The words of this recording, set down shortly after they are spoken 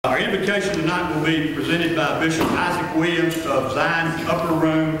Our invocation tonight will be presented by Bishop Isaac Williams of Zion Upper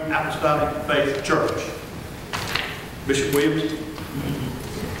Room Apostolic Faith Church. Bishop Williams.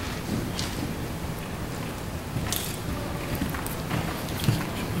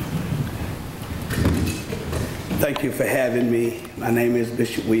 Thank you for having me. My name is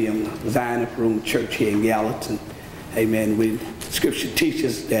Bishop Williams, Zion Upper Room Church here in Gallatin. Amen. Scripture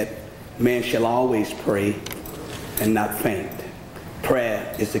teaches that man shall always pray and not faint.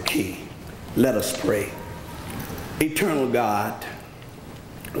 Prayer is the key. Let us pray. Eternal God,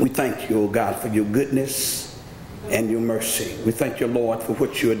 we thank you, O God, for your goodness and your mercy. We thank you, Lord, for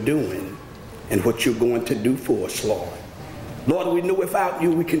what you're doing and what you're going to do for us, Lord. Lord, we know without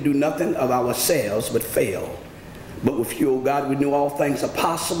you we can do nothing of ourselves but fail. But with you, O God, we know all things are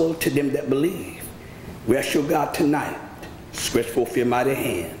possible to them that believe. We ask you, God, tonight, stretch forth your mighty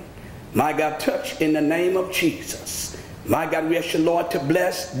hand. My God, touch in the name of Jesus. My God, we ask you, Lord, to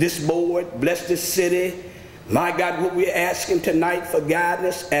bless this board, bless this city. My God, what we're asking tonight for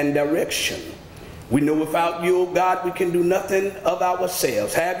guidance and direction. We know without you, oh God, we can do nothing of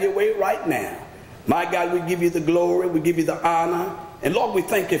ourselves. Have your way right now. My God, we give you the glory, we give you the honor. And Lord, we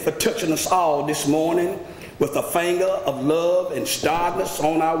thank you for touching us all this morning with a finger of love and starting us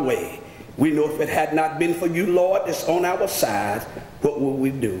on our way. We know if it had not been for you, Lord, that's on our side, what would we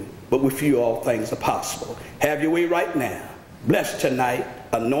do? But with you, all things are possible. Have your way right now. Bless tonight,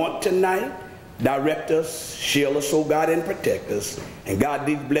 anoint tonight, direct us, shield us, oh God, and protect us. And God,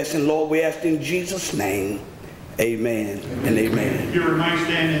 these blessings, Lord, we ask in Jesus' name. Amen and amen. If you remain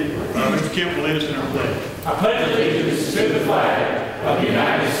standing, Mr. Kemp will lead us in our pledge. I pledge allegiance to the flag of the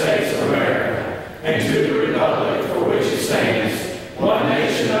United States of America and to the republic for which it stands, one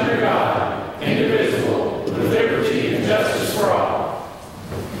nation under God, indivisible, with liberty and justice for all.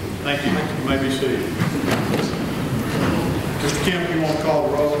 Thank you. You may be seated. Mr. Kemp, you want to call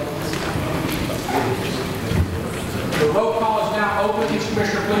the roll? The roll call is now open. Each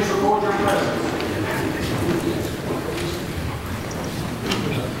commissioner, please record your presence.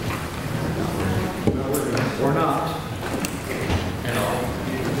 Or not.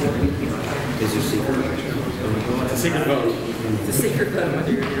 Is your secret? It's a secret vote. It's a secret vote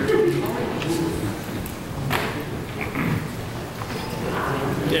whether you're here.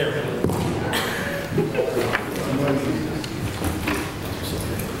 Yeah.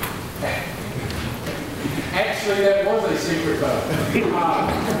 Actually, that was a secret vote.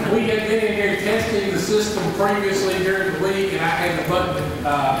 We had been in here testing the system previously during the week, and I had the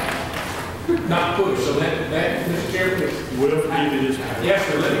button not pushed. So that Mr. Chairman, We'll forgive you this time. yes,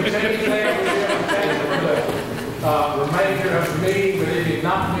 sir. Let me change that. For the remainder of the meeting, but it did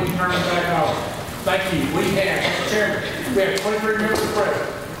not be turned back on. Thank you. We have, Mr. Chairman, we have 23 members present.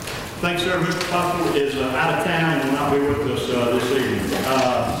 Thanks, sir. Mr. Popple is out of town and will not be with us this evening.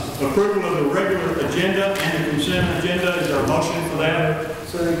 Approval of the regular agenda and the consent agenda. Is there a motion for that?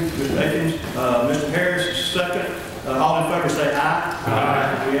 Mr. Akins. Mr. Harris, second. All in favor say aye.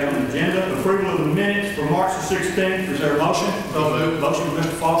 Aye. We have an agenda. Approval of the minutes for March the 16th. Is there a motion? So moved. Motion by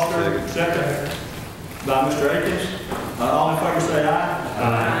Mr. Foster, second by Mr. Akins. All in favor say aye.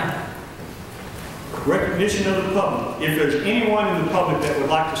 Aye. Recognition of the public. If there's anyone in the public that would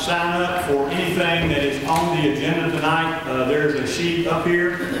like to sign up for anything that is on the agenda tonight, there's a sheet up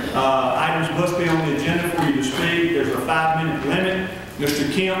here. Items must be on the agenda for you to speak. There's a 5-minute limit.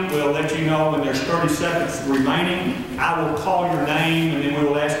 Mr. Kemp will let you know when there's 30 seconds remaining. I will call your name and then we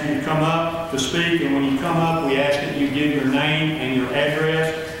will ask you to come up to speak. And when you come up, we ask that you give your name and your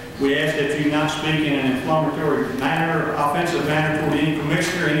address. We ask that you not speak in an inflammatory manner, offensive manner toward any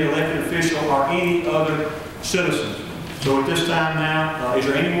commissioner, any elected official, or any other citizens. So at this time now, is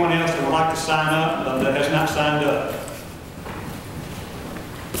there anyone else that would like to sign up that has not signed up?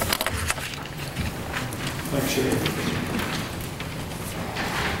 Thanks, Sheriff.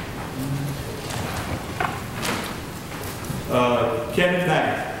 Kevin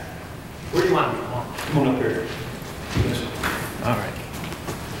Baggett. Where do you want me? Come on up here. Yes. All right.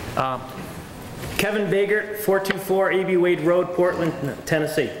 Kevin Bagert, 424 A.B. Wade Road, Portland,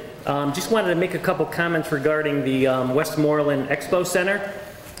 Tennessee. Just wanted to make a couple comments regarding the Westmoreland Expo Center.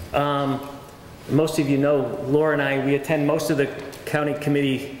 Most of you know, Laura and I, we attend most of the county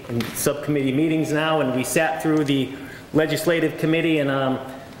committee and subcommittee meetings now, and we sat through the legislative committee, and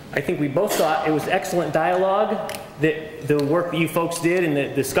I think we both thought it was excellent dialogue, that the work that you folks did and the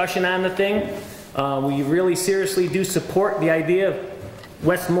discussion on the thing. We really seriously do support the idea of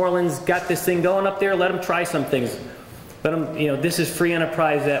Westmoreland's got this thing going up there. Let them try some things. Let them, you know, this is free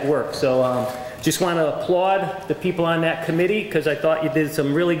enterprise at work. So just want to applaud the people on that committee because I thought you did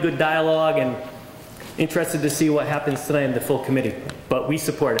some really good dialogue, and interested to see what happens tonight in the full committee, but we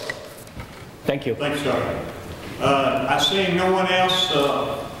support it. Thank you. Thanks, sir. I see no one else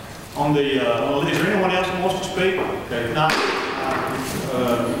on the, is there anyone else who wants to speak? Okay, if not,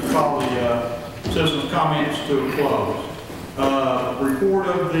 call the citizens' comments to a close. Report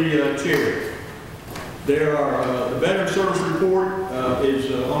of the chair. There are, the Veteran Service Report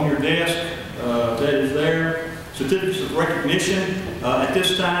is on your desk. That is there. Certificates of recognition. At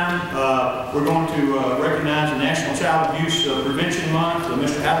this time, we're going to recognize the National Child Abuse Prevention Month.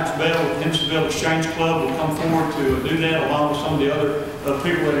 Mr. Alex Bell with the Hendersonville Exchange Club will come forward to do that along with some of the other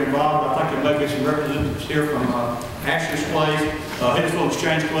people that are involved. I think there may be some representatives here from Ashley's Place. Hendersonville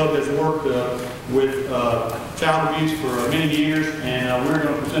Exchange Club has worked with child abuse for many years, and we're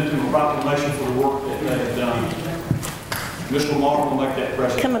going to present them a proclamation for the work that they have done. Mr. Lamar will make that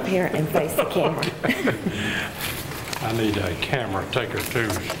presentation. Come up here and face the camera. I need a camera taker too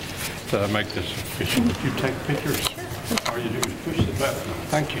to make this official. Would you take pictures? All you do is push the button.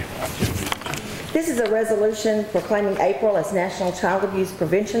 Thank you. This is a resolution proclaiming April as National Child Abuse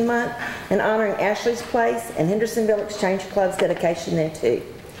Prevention Month and honoring Ashley's Place and Hendersonville Exchange Club's dedication thereto.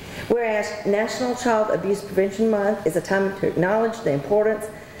 Whereas National Child Abuse Prevention Month is a time to acknowledge the importance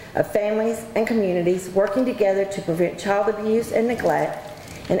of families and communities working together to prevent child abuse and neglect,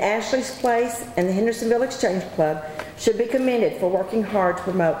 and Ashley's Place and the Hendersonville Exchange Club should be commended for working hard to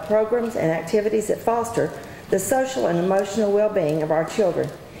promote programs and activities that foster the social and emotional well-being of our children.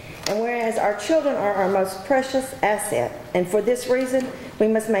 And whereas our children are our most precious asset, and for this reason we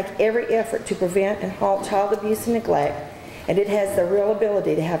must make every effort to prevent and halt child abuse and neglect, and it has the real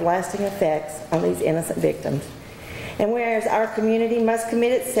ability to have lasting effects on these innocent victims. And whereas our community must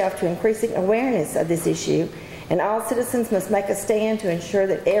commit itself to increasing awareness of this issue, and all citizens must make a stand to ensure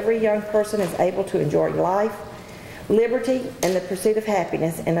that every young person is able to enjoy life, liberty, and the pursuit of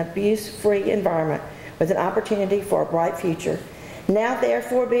happiness in an abuse-free environment with an opportunity for a bright future. Now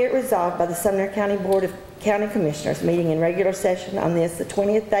therefore be it resolved by the Sumner County Board of County Commissioners meeting in regular session on this, the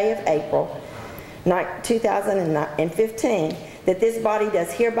 20th day of April, 2015, that this body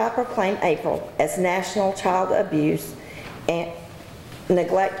does hereby proclaim April as National Child Abuse and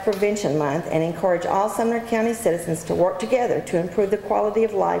Neglect Prevention Month and encourage all Sumner County citizens to work together to improve the quality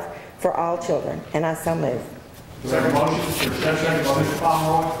of life for all children. And I so move. Second motion, second by Mr.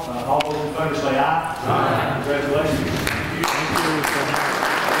 Pomeroy. All those in favor say aye. Aye. Congratulations.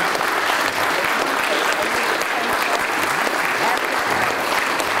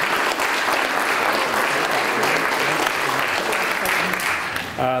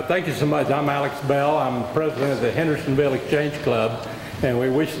 Thank you so much. I'm Alex Bell. I'm president of the Hendersonville Exchange Club, and we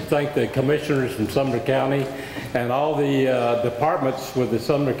wish to thank the commissioners from Sumner County and all the departments with the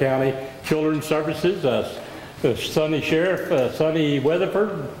Sumner County Children's Services, Sonny Sheriff, Sonny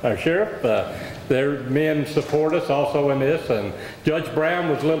Weatherford, our sheriff. Their men support us also in this, and Judge Brown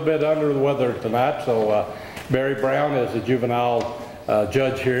was a little bit under the weather tonight, so Barry Brown is a juvenile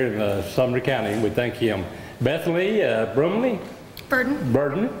judge here in Sumner County. We thank him. Bethany Brumley.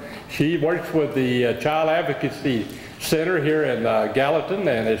 Burden. She works with the Child Advocacy Center here in Gallatin,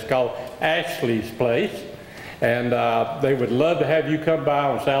 and it's called Ashley's Place. And they would love to have you come by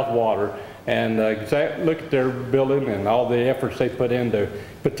on South Water and look at their building and all the efforts they put into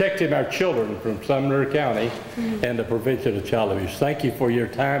protecting our children from Sumner County and the prevention of child abuse. Thank you for your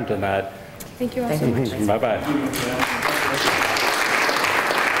time tonight. Thank you all so much. Bye-bye.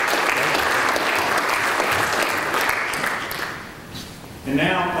 And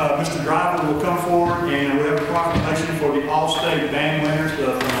now, Mr. Driver will come forward, and we have a proclamation for the all-state band winners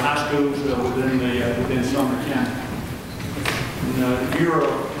from the high schools within Sumner County. And, if you're a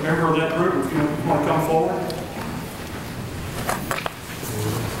member of that group, if you want to come forward.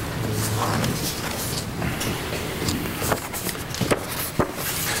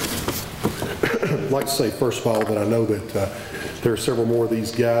 I'd like to say, first of all, that I know that there are several more of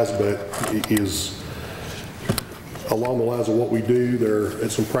these guys, but it is along the lines of what we do. There are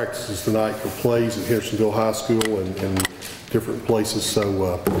some practices tonight for plays at Hendersonville High School and different places,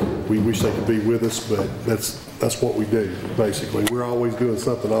 so we wish they could be with us, but that's what we do, basically. We're always doing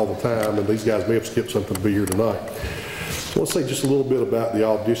something all the time, and these guys may have skipped something to be here tonight. I want to say just a little bit about the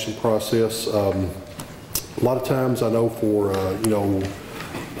audition process. A lot of times I know for,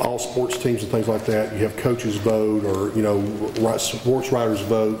 all sports teams and things like that, you have coaches vote or, sports writers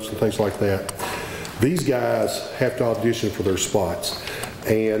votes and things like that. These guys have to audition for their spots.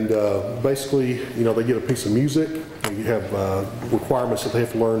 And basically, they get a piece of music. You have requirements that they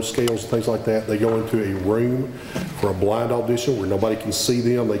have to learn, scales and things like that. They go into a room for a blind audition where nobody can see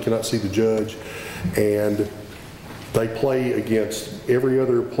them. They cannot see the judge. And they play against every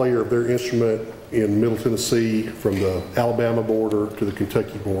other player of their instrument in Middle Tennessee from the Alabama border to the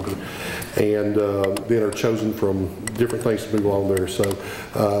Kentucky border, and then are chosen from different things to move along there. So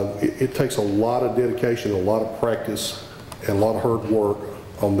it takes a lot of dedication, a lot of practice, and a lot of hard work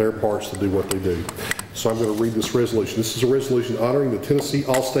on their parts to do what they do. So I'm going to read this resolution. This is a resolution honoring the Tennessee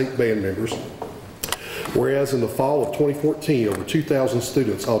All-State Band members. Whereas in the fall of 2014, over 2,000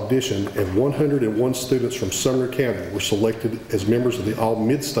 students auditioned and 101 students from Sumner County were selected as members of the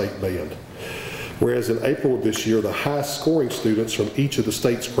All-Mid-State Band. Whereas in April of this year, the highest scoring students from each of the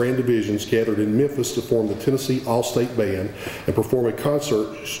state's grand divisions gathered in Memphis to form the Tennessee All-State Band and perform a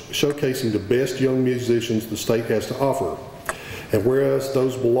concert showcasing the best young musicians the state has to offer. And whereas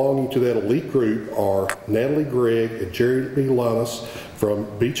those belonging to that elite group are Natalie Gregg and Jeremy Lannis from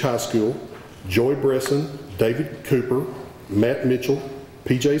Beach High School, Joy Bresson, David Cooper, Matt Mitchell,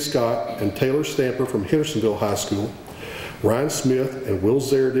 P.J. Scott, and Taylor Stamper from Hendersonville High School, Ryan Smith and Will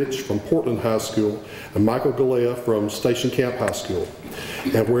Zeredich from Portland High School, and Michael Galea from Station Camp High School.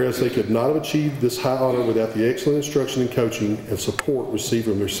 And whereas they could not have achieved this high honor without the excellent instruction and coaching and support received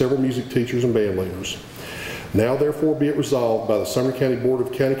from their several music teachers and band leaders. Now therefore be it resolved by the Sumner County Board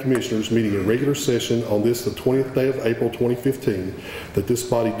of County Commissioners meeting in regular session on this, the 20th day of April 2015, that this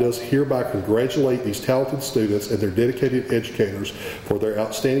body does hereby congratulate these talented students and their dedicated educators for their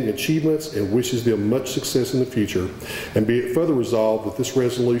outstanding achievements and wishes them much success in the future. And be it further resolved that this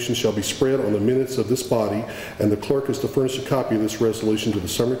resolution shall be spread on the minutes of this body, and the clerk is to furnish a copy of this resolution to the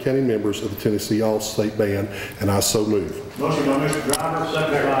Sumner County members of the Tennessee All-State Band, and I so move. Motion by Mr. Driver,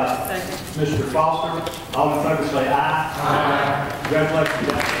 second by Mr. Foster. All in favor say aye. Aye.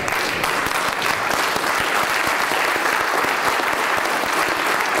 Congratulations, guys.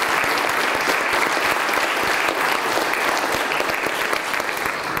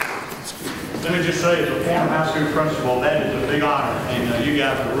 Let me just say, as a former high school principal, that is a big honor, and you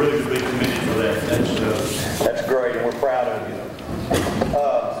guys are really to be commended for that. That's great, and we're proud of you.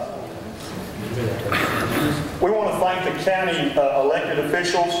 We want to thank the county elected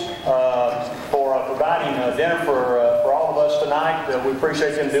officials for providing dinner for all of us tonight. We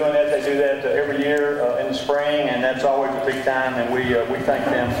appreciate them doing that. They do that every year in the spring, and that's always a big time, and we thank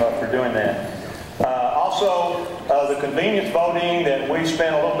them for doing that. Also, the convenience voting that we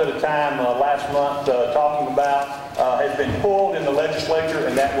spent a little bit of time last month talking about has been pulled in the legislature,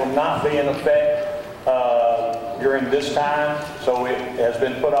 and that will not be in effect during this time, so it has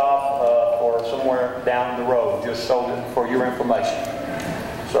been put off for somewhere down the road, just so that, for your information.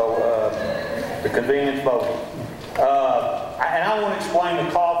 So the convenience voting. And I want to explain the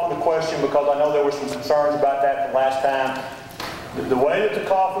call for the question, because I know there were some concerns about that from last time. The way that the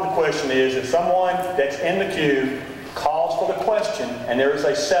call for the question is, if someone that's in the queue calls for the question and there is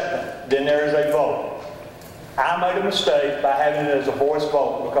a second, then there is a vote. I made a mistake by having it as a voice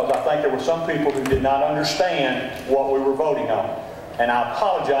vote, because I think there were some people who did not understand what we were voting on. And I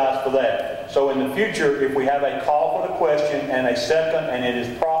apologize for that. So in the future, if we have a call for the question and a second and it is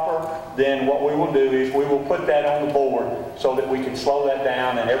proper, then what we will do is we will put that on the board so that we can slow that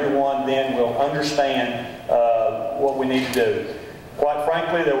down, and everyone then will understand what we need to do. Quite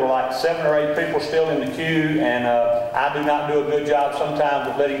frankly, there were like 7 or 8 people still in the queue, and I do not do a good job sometimes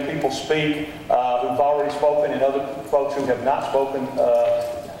of letting people speak who've already spoken, and other folks who have not spoken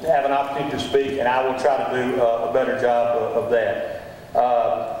have an opportunity to speak, and I will try to do a better job of that.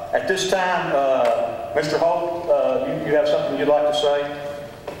 At this time, Mr. Holt, you have something you'd like to say?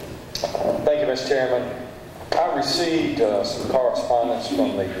 Thank you, Mr. Chairman. I received some correspondence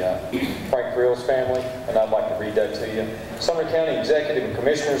from the Frank Friels family, and I'd like to read that to you. Sumner County Executive and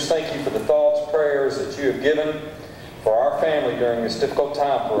Commissioners, thank you for the thoughts, prayers that you have given for our family during this difficult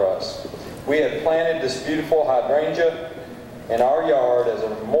time for us. We have planted this beautiful hydrangea in our yard as a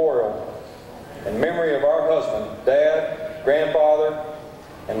memorial in memory of our husband, Dad, grandfather,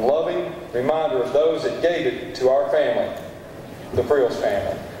 and loving reminder of those that gave it to our family, the Friels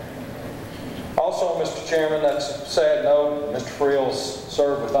family. Also, Mr. Chairman, that's a sad note. Mr. Friels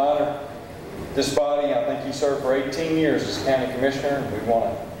served with honor. This body, I think he served for 18 years as county commissioner, and we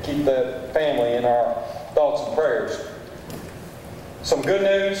want to keep that family in our thoughts and prayers. Some good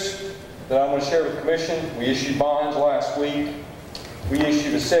news that I want to share with the commission. We issued bonds last week. We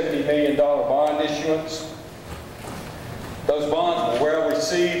issued a $70 million bond issuance. Those bonds were well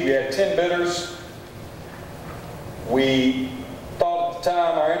received. We had 10 bidders. We thought at the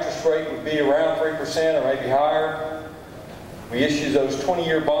time our interest rate would be around 3% or maybe higher. We issued those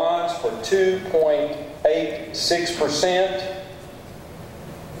 20-year bonds for 2.86%,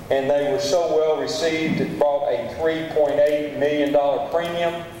 and they were so well received it brought a $3.8 million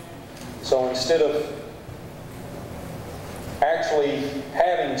premium. So instead of actually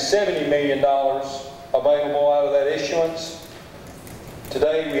having $70 million available out of that issuance.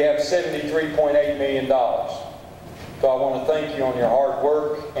 Today we have $73.8 million. So I want to thank you on your hard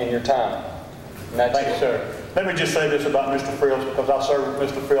work and your time. And that's Thank you, sir. Let me just say this about Mr. Frills, because I served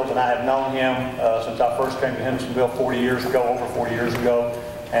with Mr. Frills and I have known him since I first came to Hendersonville 40 years ago, over 40 years ago.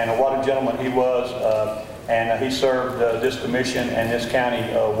 And what a gentleman he was. And he served this commission and this county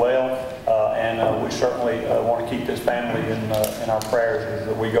well. And we certainly want to keep this family in our prayers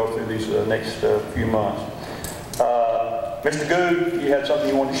as we go through these next few months. Mr. Good, you had something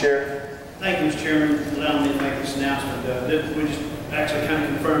you wanted to share? Thank you, Mr. Chairman, for allowing me to make this announcement. We just actually kind of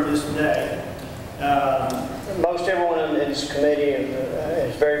confirmed this today. Most everyone in this committee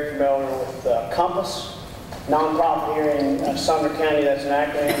is very familiar with Compass, nonprofit here in Sumner County. That's an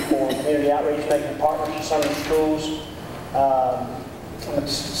acronym for Community Outreach Making Partners in Sumner Schools. I'm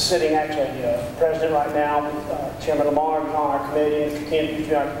sitting actually president right now. Chairman Lamar is on our committee, and Ken used to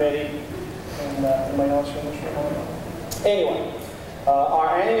be on our committee. And anybody else? Anyway,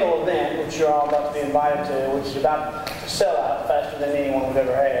 our annual event, which you're all about to be invited to, which is about to sell out faster than anyone we've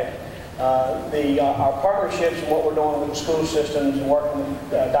ever had. Our partnerships and what we're doing with the school systems and working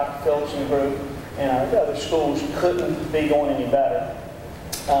with Dr. Phillips and the group and our other schools couldn't be going any better.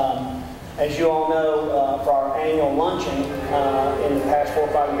 As you all know, for our annual luncheon, in the past 4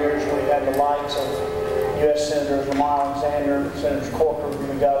 or 5 years, we've had the likes of U.S. Senators Lamar Alexander, Senators Corker,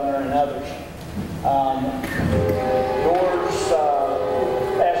 the governor, and others. Yours,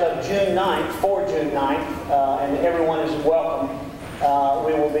 as of June 9th, for June 9th, and everyone is welcome,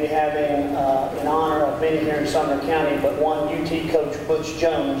 we will be having, in honor of many here in Sumner County, but one UT coach, Butch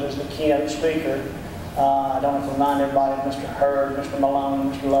Jones, is the keynote speaker. I don't have to remind everybody of Mr. Hurd, Mr.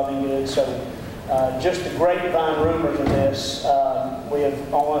 Malone, Mr. Lovinggood. So just the grapevine rumors of this, we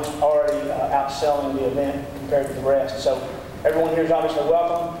have almost already outselling the event compared to the rest. So everyone here is obviously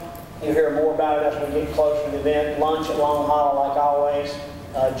welcome. You'll hear more about it as we get closer to the event. Lunch at Long Hollow, like always,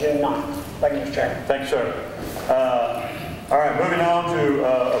 June 9th. Thank you, Mr. Chairman. Thank you, sir. All right, moving on to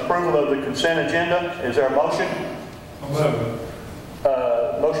approval of the consent agenda. Is there a motion?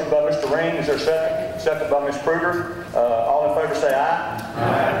 Motion by Mr. Ring. Is there a second? Second by Ms. Kruger. All in favor say aye.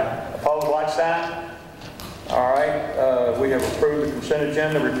 Aye. Opposed, like sign. All right, we have approved the consent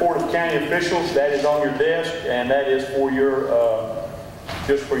agenda. Report of county officials, that is on your desk, and that is for your,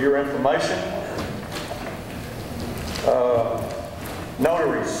 just for your information.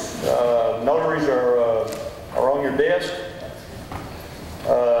 Notaries. Notaries are on your desk.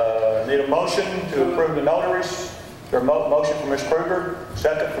 Need a motion to approve the notaries. There a motion for Ms. Kruger,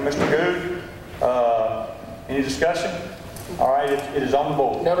 second for Mr. Good. Any discussion? All right, it is on the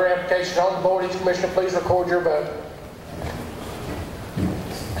board. Notary applications on the board. Each commissioner, please record your vote.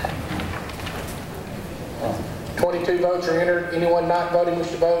 22 votes are entered. Anyone not voting wish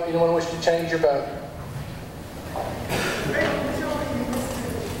to vote? Anyone wish to change your vote?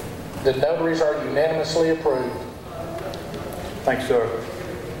 The notaries are unanimously approved. Thanks, sir.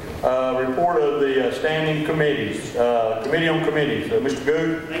 Report of the standing committees. Committee on committees. Mr.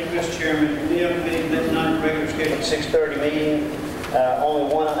 Good. Thank you, Mr. Chairman. Committee on committee met tonight, regular scheduled 6:30 meeting.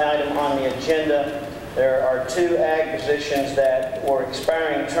 Only one item on the agenda. There are 2 ag positions that were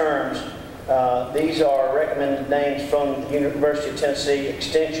expiring terms. These are recommended names from the University of Tennessee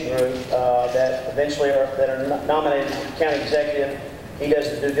Extension Group that eventually are nominated to the county executive. He does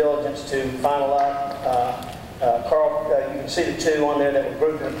the due diligence to final up. Carl, you can see the 2 on there that were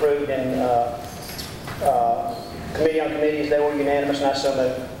grouped and approved in committee on committees. They were unanimous, and I so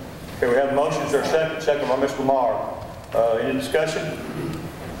moved. Okay, we have a motion. Is there a second? Second by Mr. Lamar. Any discussion?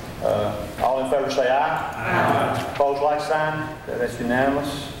 All in favor say aye. Aye. Opposed, like sign. That's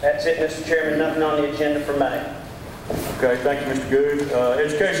unanimous. That's it, Mr. Chairman. Nothing on the agenda for May. Okay, thank you, Mr. Good.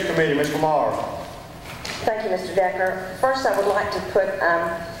 Education Committee, Ms. Lamar. Thank you, Mr. Decker. First, I would like to put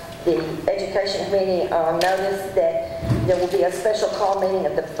the Education Committee on notice that there will be a special call meeting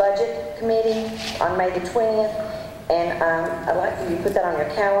of the Budget Committee on May the 20th. And I'd like for you to put that on your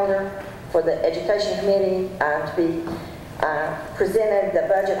calendar for the Education Committee to be presented the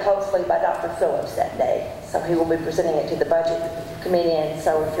budget hopefully by Dr. Phillips that day. So he will be presenting it to the Budget Committee. And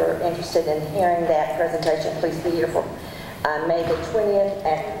so if you're interested in hearing that presentation, please be here for May the 20th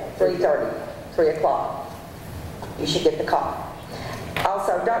at 3:30, 3 o'clock. You should get the call.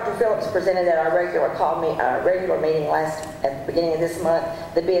 Also, Dr. Phillips presented at our regular meeting at the beginning of this month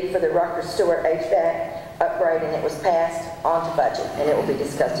the bid for the Rucker Stewart HVAC upgrade, and it was passed on to budget, and it will be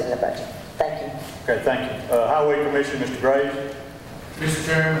discussed in the budget. Thank you. Okay, thank you. Highway Commission, Mr. Graves. Mr.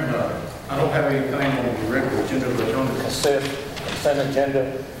 Chairman, I don't have anything on the regular agenda, but on the consent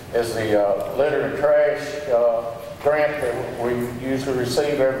agenda is the litter and trash grant that we usually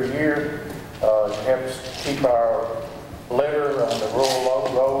receive every year. It helps keep our litter on the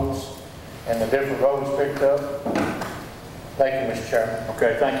rural roads and the different roads picked up. Thank you, Mr. Chairman.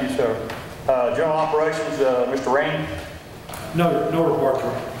 Okay, thank you, sir. General Operations, Mr. Rainey. No report, Your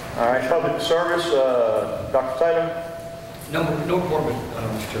Honor. All right, Public Service, Dr. Taylor. No report,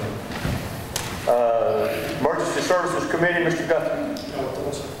 Mr. Chairman. Emergency Services Committee, Mr. Guthrie. No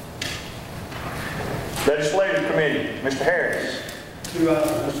report, sir. Legislative Committee, Mr. Harris.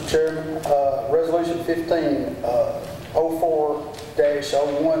 Mr. Chairman, Resolution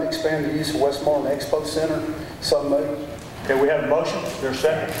 1504-01, expand the use of Westmoreland Expo Center. So moved. Okay, we have a motion. Is there a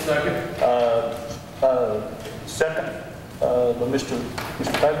second? Second. Second by Mr.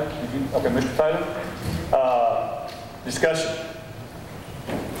 Taylor. Okay, Mr. Taylor. Discussion.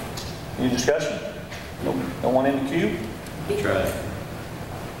 Any discussion? No one in the queue? Try.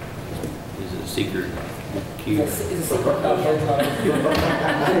 Is it a secret queue? It's a secret. My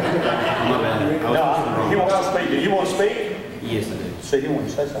bad. No, he wants to speak. Do you want to speak? Yes, I do. So you want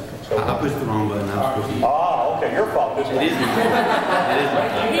to say something? So. I pushed the wrong button. I was supposed to. Ah, okay, your fault. It is my fault. It is my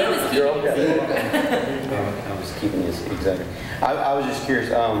fault. You're okay. I was keeping this exactly. I was just curious,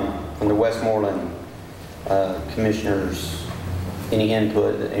 from the Westmoreland commissioners, any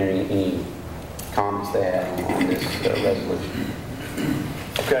input, any comments they had on this resolution?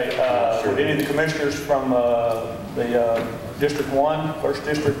 Okay, would any of the commissioners from the District 1, 1st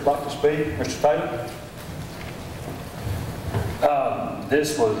District, like to speak? Mr. Taylor?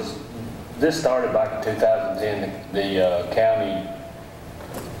 This started back in 2010. The county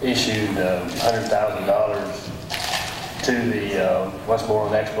issued $100,000 to the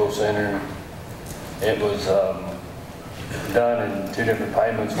Westmoreland Expo Center. It was done in 2 different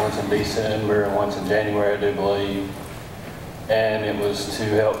payments, once in December and once in January, I do believe. And it was to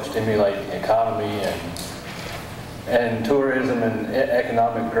help stimulate the economy and tourism and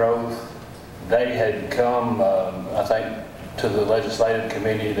economic growth. They had come, I think, to the legislative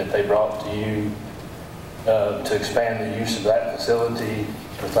committee that they brought to you to expand the use of that facility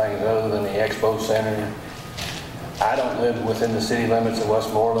for things other than the Expo Center. I don't live within the city limits of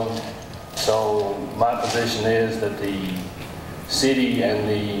Westmoreland, so my position is that the city and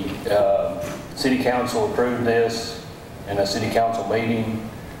the city council approved this in a city council meeting,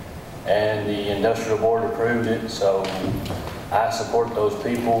 and the industrial board approved it, so I support those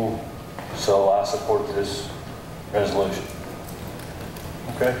people, so I support this resolution.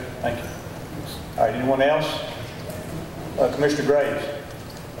 Okay, thank you. All right, anyone else? Commissioner Graves.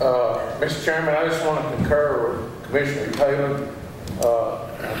 Mr. Chairman, I just want to concur with Commissioner Taylor. I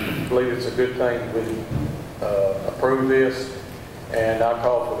believe it's a good thing we approve this, and I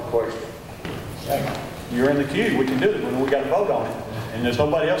call for the question. You're in the queue. We can do it when we got to vote on it. And there's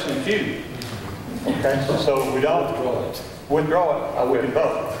nobody else in the queue. Okay, so if we don't withdraw it, we can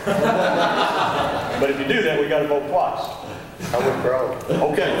vote. But if you do that, we got to vote twice. I withdraw.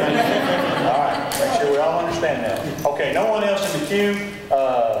 Okay, thank you. All right, make sure we all understand that. Okay, no one else in the queue.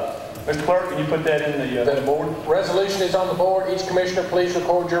 Mr. Clerk, can you put that in the board? Resolution is on the board. Each commissioner, please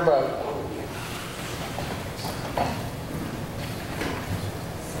record your vote.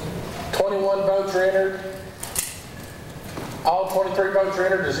 Votes are entered. All 23 votes are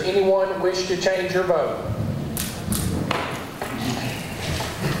entered. Does anyone wish to change your vote?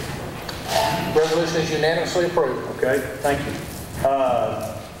 Resolution is unanimously approved. Okay, thank you.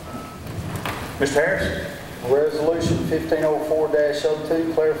 Mr. Harris? Resolution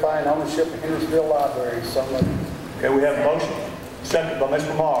 1504-02, clarifying ownership of Hendersonville Library. So moved. Okay, we have a motion. Second by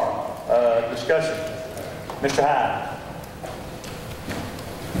Mr. Marr. Discussion. Mr. Hyde.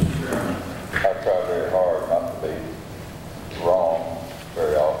 I try very hard not to be wrong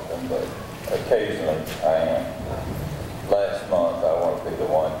very often, but occasionally I am. Last month I want to be the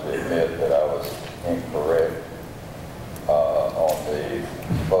one to admit that I was incorrect on the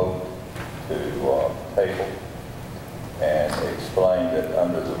vote to table, and explain that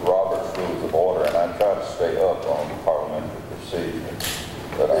under the Robert's Rules of Order, and I try to stay up on parliamentary procedure,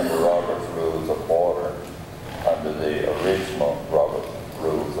 but under Robert's Rules of Order, under the original Robert's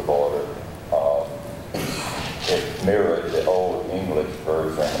Rules of Order, it mirrored the old English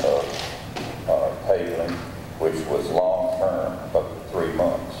version of tabling, which was long-term, up to 3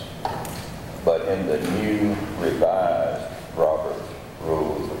 months. But in the new revised Robert's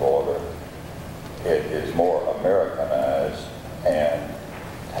Rules of Order, it is more Americanized, and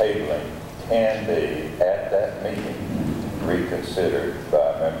tabling can be, at that meeting, reconsidered by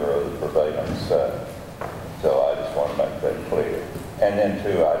a member of the prevailing side. So I just want to make that clear. And then,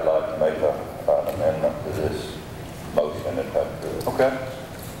 too, I'd like to make an amendment to this motion if I could. Okay.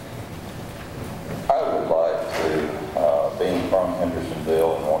 I would like to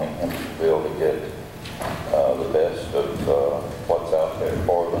Hendersonville to get the best of what's out there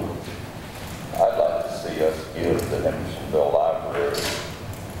for them. I'd like to see us give the Hendersonville Library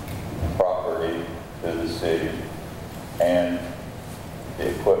property to the city and the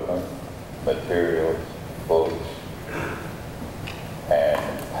equipment, materials, books,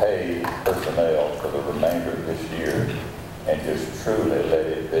 and pay personnel for the remainder of this year and just truly let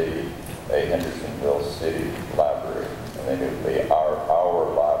it be a Hendersonville City Library. And then it would be our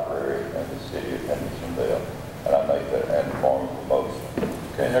library in the city of Hendersonville. And I make that in the form of a motion.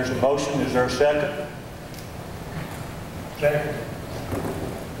 Okay, there's a motion. Is there a second? Second.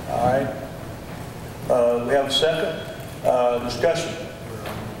 All right. We have a second. Discussion.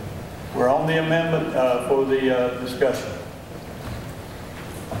 We're on the amendment for the discussion.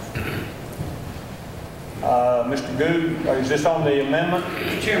 Mr. Goode, is this on the amendment?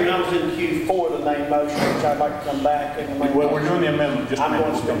 Mr. Chairman, I was in queue for the main motion, which I'd like to come back and the main Well, we're motion. doing the amendment. Just a I'm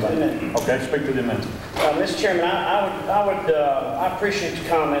minute. going to speak to the amendment. Okay, speak to the amendment. Mr. Chairman, I appreciate the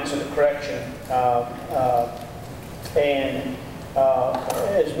comments and the correction.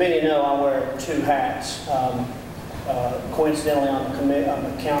 As many know, I wear two hats. Coincidentally, on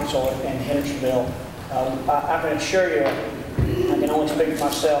the council in Hendersonville. I can assure you, I can only speak for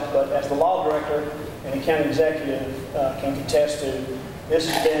myself, but as the law director and the county executive can contest to, this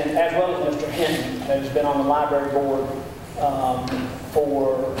has been, as well as Mr. Hinton, that has been on the library board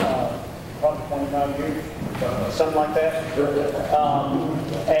for probably 25 years, something like that.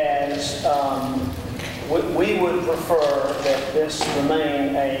 We would prefer that this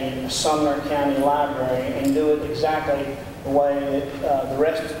remain a Sumner County library and do it exactly the way that the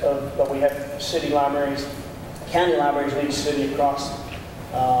rest of, that we have city libraries, county libraries in each city across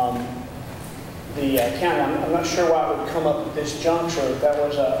the county. I'm not sure why it would come up at this juncture. If that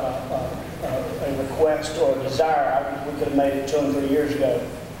was a request or a desire, we could have made it 2 and 3 years ago.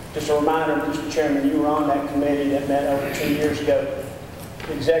 Just a reminder, Mr. Chairman, you were on that committee that met over 2 years ago.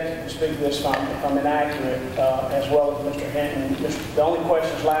 The executive can speak to this if I'm inaccurate, as well as Mr. Hinton. The only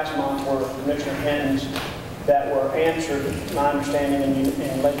questions last month were Commissioner Hinton's that were answered, my understanding,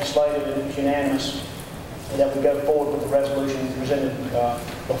 and legislated, and it was unanimous that we go forward with the resolution presented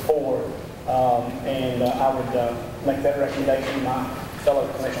before. I would make that recommendation to my fellow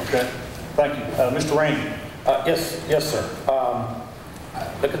commissioners. Okay. Thank you. Mr. Rainey. Yes, sir.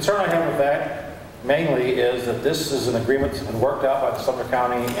 The concern I have with that mainly is that this is an agreement that's been worked out by the Sumner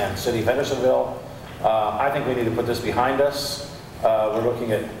County and City of Hendersonville. I think we need to put this behind us. We're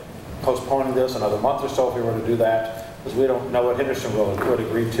looking at postponing this another month or so if we were to do that, because we don't know what Hendersonville would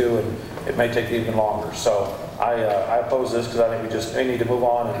agree to, and it may take even longer. So I oppose this because I think we need to move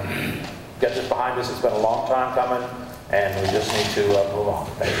on and get this behind us. It's been a long time coming, and we just need to move on.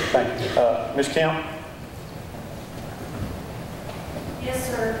 Thank you. Thank you. Ms. Kemp? Yes,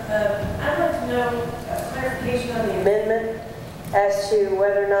 sir. I'd like to know clarification on the amendment as to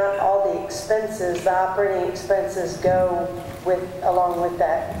whether or not all the expenses, the operating expenses, go along with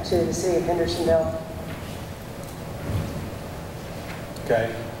that to the city of Hendersonville. Okay.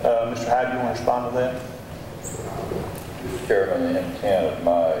 Mr. Hyde, you want to respond to that? Mr. Chairman, the intent of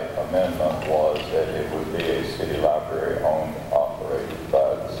my amendment was that it would be a city library owned and operated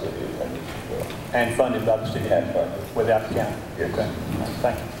by the city of Hendersonville. And funded by the city? And funded. Without the county? Yes. Okay.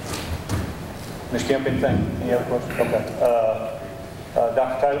 Thank you. Ms. Kemp, anything? Any other questions? Okay.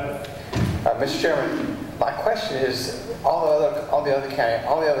 Dr. Taylor? Mr. Chairman, my question is, all the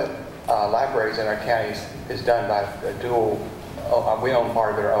other libraries in our counties is done by a dual. We own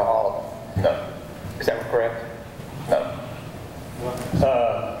part of it, or all of them. No. Is that correct? No.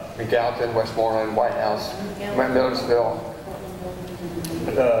 Gallatin, Westmoreland, White House, Millersville.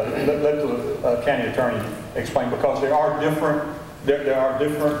 Let the county attorney explain, because there are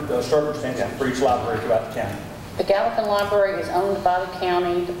different circumstances for each library throughout the county. The Gallatin Library is owned by the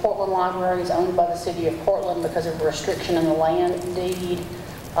county. The Portland Library is owned by the city of Portland because of a restriction in the land deed.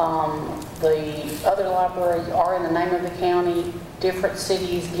 The other libraries are in the name of the county. Different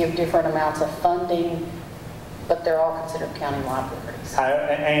cities give different amounts of funding, but they're all considered county libraries.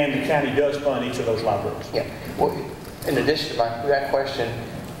 And the county does fund each of those libraries. Yeah. Well, in addition to that question,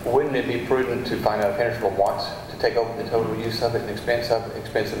 wouldn't it be prudent to find out if Hendersonville wants to take over the total use of it and expense of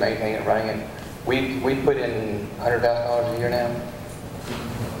maintaining it, running it? We put in $100,000 a year now.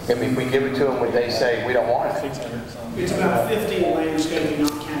 I mean, if we give it to them, would they say we don't want it? It's about 15 landscaping,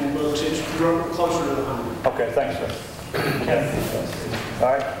 not counting books. It's closer to 100. Okay, thanks, sir. Okay.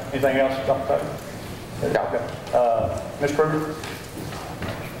 All right. Anything else, Dr. Taylor? No. Okay. Ms. Kruger?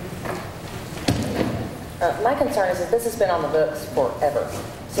 My concern is that this has been on the books forever.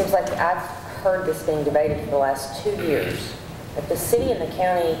 Seems like I've heard this being debated for the last 2 years. if the city and the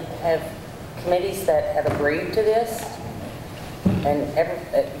county have committees that have agreed to this, and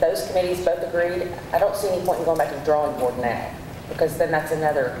those committees both agreed, I don't see any point in going back to the drawing board now, because then that's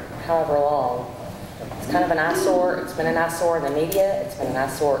another however long. It's kind of an eyesore. It's been an eyesore in the media. It's been an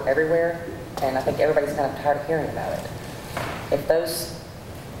eyesore everywhere, and I think everybody's kind of tired of hearing about it. If both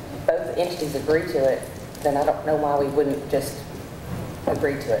entities agree to it, then I don't know why we wouldn't just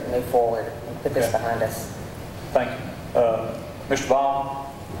agree to it and move forward and put this behind us. Thank you. Mr. Vaughn?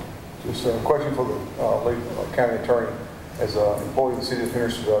 Just a question for the lead county attorney. As an employee of the city of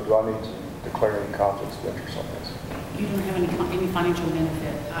Hendersonville, do I need to declare any conflicts of interest on this? You don't have any financial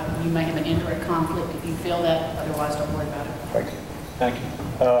benefit. You may have an indirect conflict if you feel that. Otherwise, don't worry about it. Thank you. Thank you.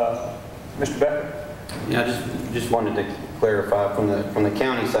 Mr. Becker? Yeah, I just wanted to clarify from the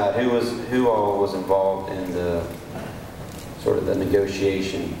county side, who all was involved in the sort of the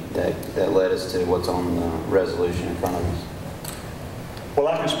negotiation that led us to what's on the resolution in front of us? Well,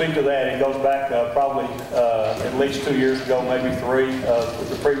 I can speak to that. It goes back probably at least 2 years ago, maybe 3. With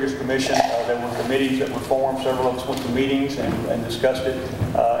the previous commission, there were committees that were formed. Several of us went to meetings and discussed it.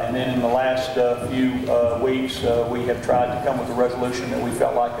 And then in the last few weeks, we have tried to come with a resolution that we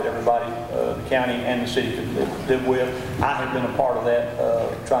felt like that everybody, the county and the city could live with. I have been a part of that,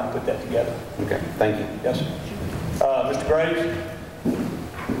 trying to put that together. Okay, thank you. Yes, sir. Mr. Graves?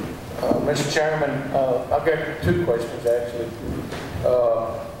 Mr. Chairman, I've got 2 questions actually.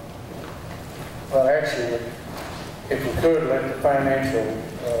 Well, actually, if we could let the financial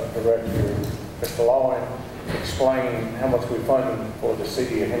director, Mr. Lowen, explain how much we're funding for the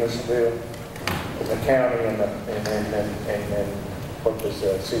city of Hendersonville, the county, and what does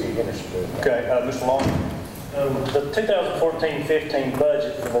the city of Hendersonville? Okay, Mr. Lowen. The 2014-15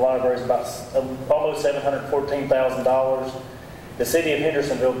 budget for the library is about almost $714,000. The city of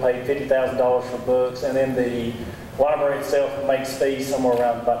Hendersonville paid $50,000 for books, and then the library itself makes fees somewhere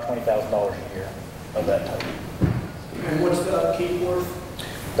around about $20,000 a year of that total. And what's the upkeep worth?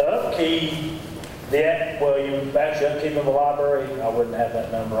 The upkeep, well, you actually upkeep of the library, I wouldn't have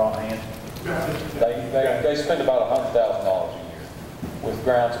that number on hand. They spend about $100,000 a year with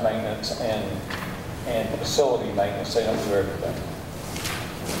grounds maintenance and facility maintenance. They don't do everything.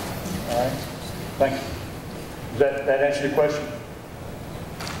 All right. Thank you. Does that answer your question?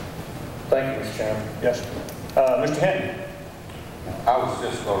 Thank you, Mr. Chairman. Yes. Mr. Henry. I was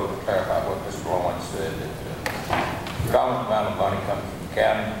just going to clarify what Mr. Rowan said, that the predominant amount of money comes from the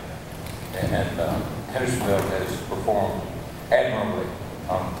county, and Hendersonville has performed admirably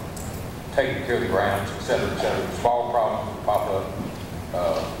on taking care of the grounds, et cetera, et cetera. Small problems that pop up,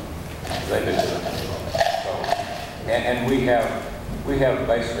 they've been doing it. So, and we have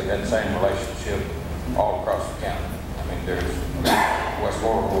basically that same relationship all across the county. I mean, there's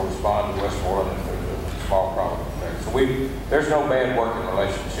Westmoreland will respond to Westmoreland if there's a small problem there. So there's no bad working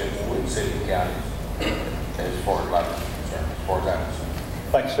relationships with city and counties as far as life is concerned, as far as I'm concerned.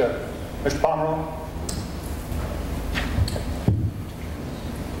 Thank you, sir. Mr. Pomeroy?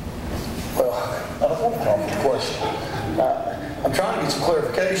 Well, I don't want to call for a question. I'm trying to get some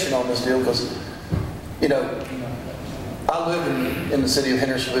clarification on this deal because, you know, I live in the city of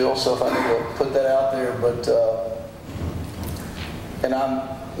Hendersonville, so if I need to put that out there, but, and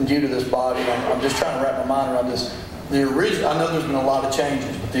I'm new to this body, I'm just trying to wrap my mind around this. The original, I know there's been a lot of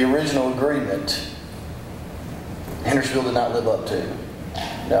changes, but the original agreement, Hendersonville did not live up to.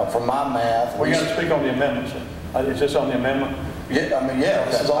 Now, from my math... We got to speak on the amendment, sir. Is this on the amendment? Yeah, I mean, yeah,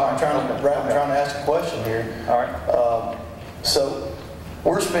 this is all I'm trying to wrap, I'm trying to ask a question here. All right. So,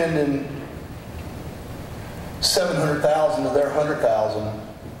 we're spending $700,000 of their $100,000,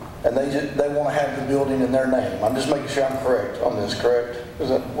 and they want to have the building in their name. I'm just making sure I'm correct on this, correct? Is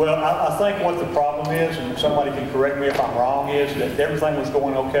that? Well, I think what the problem is, and somebody can correct me if I'm wrong, is that everything was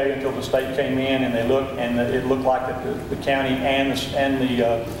going okay until the state came in and they looked, and it looked like that the county and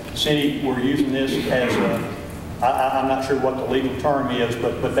the city were using this as I'm not sure what the legal term is,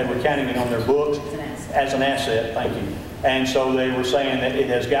 but they were counting it on their books as an asset. Thank you. And so they were saying that it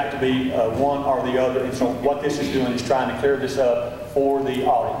has got to be one or the other. And so what this is doing is trying to clear this up for the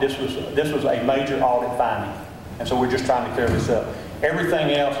audit. This was a major audit finding. And so we're just trying to clear this up.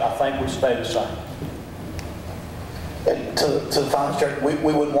 Everything else, I think, would stay the same. And to the finance director, we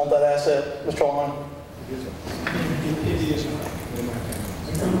wouldn't want that asset, Mr. Long?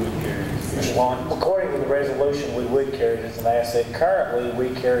 According to the resolution, we would carry it as an asset. Currently,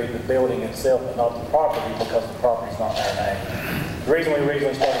 we carry the building itself, but not the property, because the property is not in our name. The reason we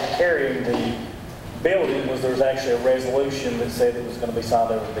originally started carrying the building was there was actually a resolution that said it was going to be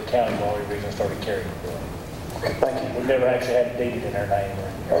signed over to the county while we originally started carrying the building. Okay, thank you. We've never actually had it deeded in our name or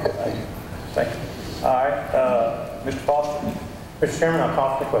anything. Okay, thank you. Thank you. All right, Mr. Foster. Mr. Chairman, I'll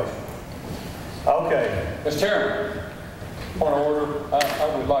call for the question. Okay. Mr. Chairman, point of order,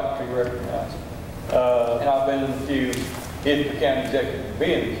 I would like to be recognized. And I've been in the queue, if the county executive would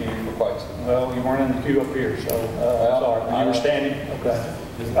be in the queue for quite some time. Well, you weren't in the queue up here, so, sorry. You were standing? Okay.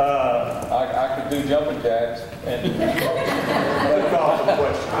 I could do jumping jacks. And Let's call for the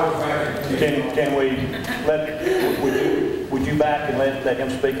question. Can we, would you back and let him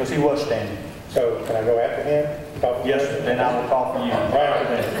speak, because he was standing? So can I go after him? Yes, then I will call for you. Right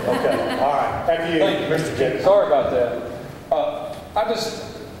after him. Okay, all right. After you, Thank you, Mr. Jackson. Sorry about that. I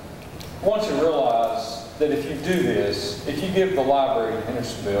just want you to realize that if you do this, if you give the library in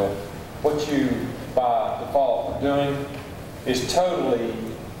Hendersonville, what you, by default, are doing is totally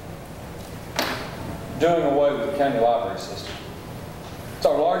doing away with the county library system. It's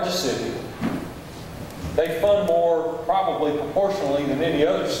our largest city. They fund more, probably proportionally, than any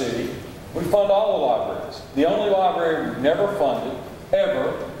other city. We fund all the libraries. The only library we've never funded,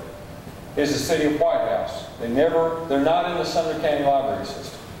 ever, is the city of White House. They're not in the Sumner County library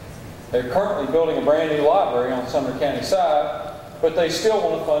system. They're currently building a brand new library on the Sumner County side, but they still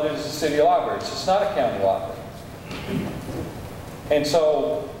want to fund it as a city library. So it's not a county library. And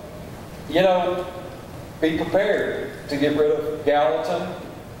so, you know, be prepared to get rid of Gallatin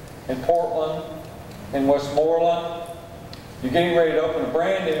and Portland and Westmoreland. You're getting ready to open a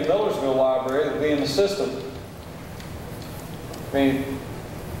brand new Millersville library that will be in the system. I mean,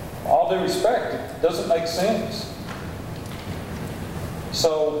 all due respect, it doesn't make sense.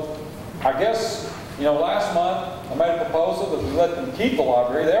 So, I guess, you know, last month I made a proposal that we let them keep the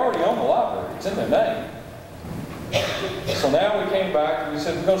library. They already own the library. It's in their name. So now we came back and we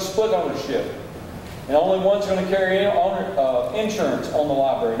said we're going to split ownership. And only one's going to carry insurance on the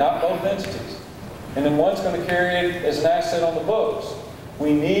library, not both entities. And then one's going to carry it as an asset on the books.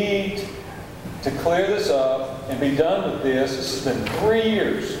 We need to clear this up and be done with this. This has been 3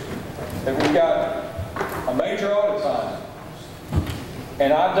 years that we've got a major audit finding.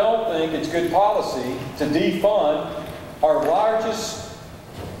 And I don't think it's good policy to defund our largest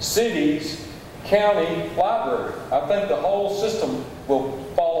city's county library. I think the whole system will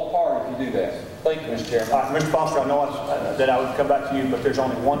fall apart if you do that. Thank you, Mr. Chairman. All right, Mr. Foster, I know that I would come back to you, but there's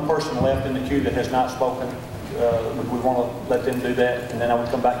only one person left in the queue that has not spoken. We want to let them do that, and then I would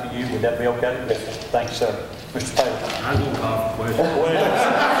come back to you. Would that be okay? Yes, sir. Thank you, sir. Mr. Taylor. I'm going to call for question. Well, all right.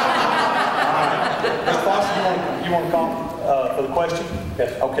 Mr. Foster, you want to call for the question?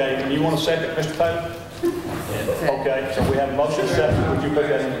 Yes. Okay. And you want a second, Mr. Taylor? Yes. Okay. So we have a motion second. Would you put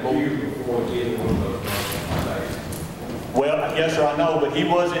that in the board? Well, yes, sir, I know, but he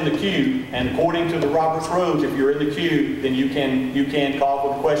was in the queue, and according to the Roberts rules, if you're in the queue, then you can call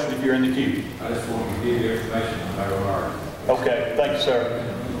for the question if you're in the queue. I just want to give you information on that remark. Okay, thank you, sir.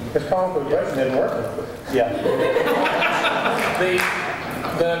 This call for the question didn't work. Yeah.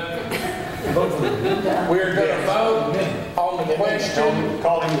 We're going to vote on the question.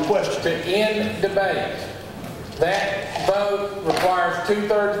 Calling the question. To end debate. That vote requires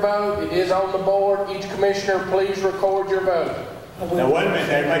 2/3 vote. It is on the board. Each commissioner, please record your vote. Now, wait a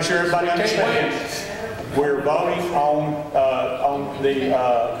minute. Make sure everybody understands. We're voting on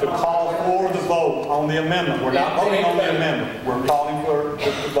to call for the vote on the amendment. We're not voting on the amendment. We're calling for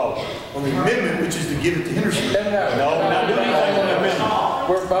the vote. On the amendment, which is to give it to Henderson. No, we're not doing anything on the amendment.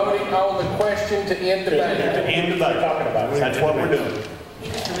 We're voting on the question to end debate. To end debate. That's what we're doing.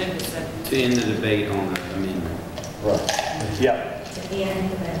 To end the debate on the amendment. Right. Yeah. To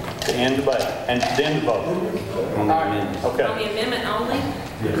end debate. To end debate. And then the vote. On the amendment. Okay. On the amendment only?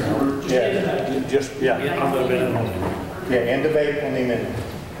 Yeah. Just, yeah. On the amendment only. Yeah, end debate on the amendment.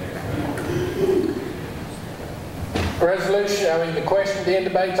 Resolution, the question to end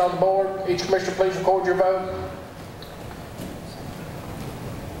debate's on the board. Each commissioner, please record your vote.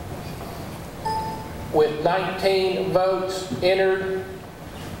 With 19 votes entered,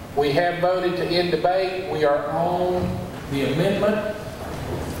 we have voted to end debate. We are on the amendment.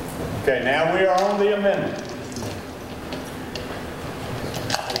 Okay, now we are on the amendment.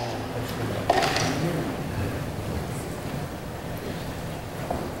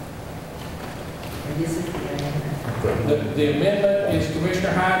 The amendment is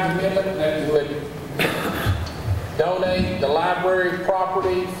Commissioner Hyde's amendment that would donate the library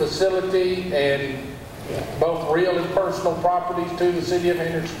property, facility, and both real and personal properties to the city of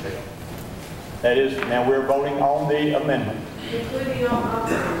Hendersonville. That is, now we're voting on the amendment. Including all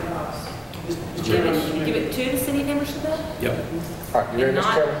operating costs. Give it to the city of Hendersonville? Yep. All right, you ready,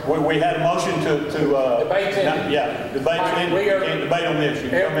 Mr. Chairman? We had a motion to debate. Yeah, debate. Can't debate on this. You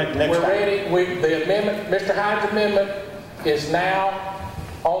come in next We're time. ready. The amendment, Mr. Hyde's amendment, is now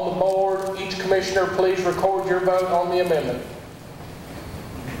on the board. Each commissioner, please record your vote on the amendment.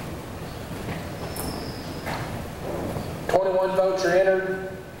 are entered.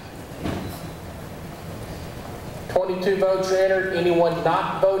 22 votes are entered. Anyone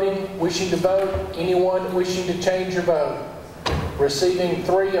not voting, wishing to vote? Anyone wishing to change your vote? Receiving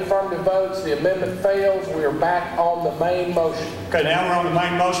 3 affirmative votes, the amendment fails. We are back on the main motion. Okay, now we're on the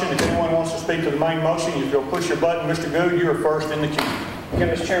main motion. If anyone wants to speak to the main motion, if you'll push your button, Mr. Good, you are first in the queue. Okay,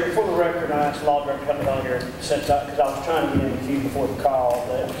 Mr. Chairman, for the record, I asked the law director to come down here because I was trying to get in the queue before the call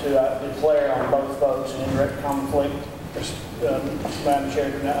to declare on both votes an indirect conflict. Madam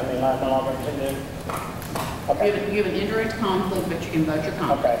Chair, my law director can do. Okay. You have an indirect conflict, but you can vote your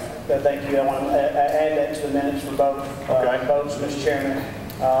conflict. Okay, thank you. I want to add that to the minutes for both votes, Mr. Chairman.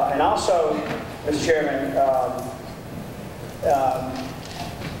 And also, Mr. Chairman,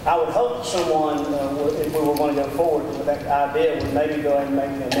 I would hope someone, if we were going to go forward with that idea, would maybe go ahead and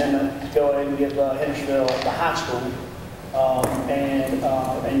make the amendment to go ahead and give Hendersonville the high school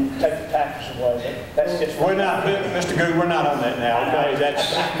and take the taxes away. That's just we're not, Mr. Good, we're not on that now. Okay,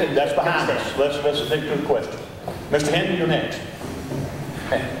 that's behind us. Let's stick to the question. Mr. Hinton, you're next.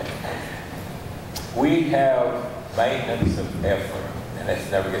 We have maintenance of effort, and this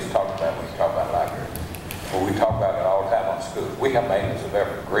never gets talked about when you talk about libraries. But we talk about it all the time on schools. We have maintenance of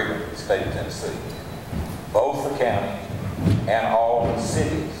effort agreement with the state of Tennessee. Both the county and all the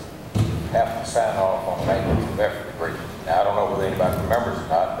cities have to sign off on maintenance of effort agreement. Now, I don't know whether anybody remembers or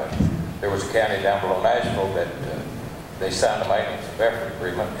not, but there was a county down below Nashville that they signed a maintenance of effort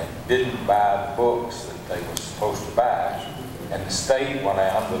agreement and didn't buy the books that they were supposed to buy. And the state went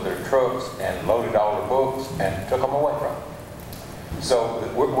out with their trucks and loaded all the books and took them away from them. So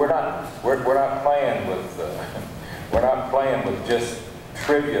we're not playing with just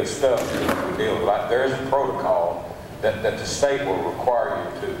trivia stuff that we deal with. Like, there is a protocol that the state will require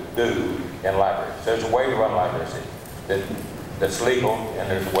you to do in libraries. There's a way to run libraries that's legal, and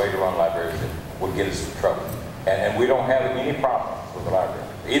there's a way to run libraries that would get us in trouble. And we don't have any problems with the library.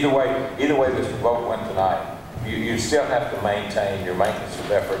 Either way this vote went tonight, you still have to maintain your maintenance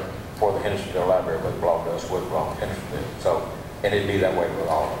of effort for the Hendersonville Library, whether it belongs to us, whether it belongs to Hendersonville. So, and it'd be that way with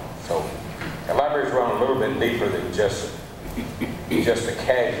all of them. So, the libraries run a little bit deeper than just a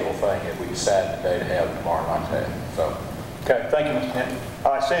casual thing that we decide today to have, tomorrow not to have. So, okay, thank you, Mr. Hinton.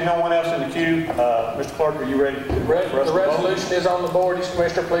 All right, seeing no one else in the queue, Mr. Clerk, are you ready? The resolution is on the board. Each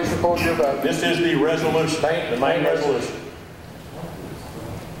commissioner, please record your vote. This is the resolution, the main resolution.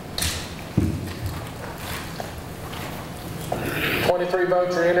 Three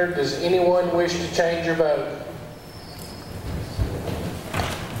votes are entered. Does anyone wish to change your vote?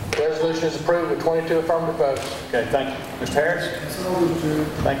 The resolution is approved with 22 affirmative votes. Okay, thank you. Mr. Harris?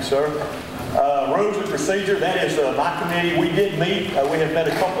 Thank you, sir. Rules and procedure, that is my committee. We did meet. We have met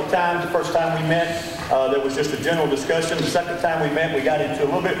a couple of times. The first time we met, there was just a general discussion. The second time we met, we got into a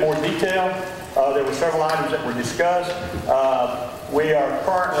little bit more detail. There were several items that were discussed. We are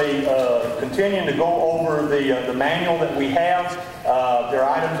currently continuing to go over the manual that we have. There are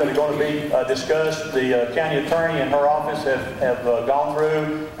items that are going to be discussed. The county attorney and her office have gone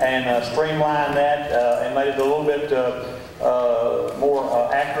through and streamlined that and made it a little bit more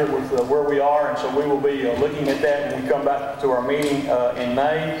accurate with where we are. And so we will be looking at that when we come back to our meeting in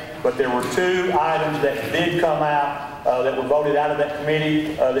May. But there were 2 items that did come out that were voted out of that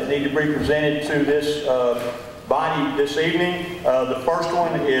committee that need to be presented to this body this evening. The first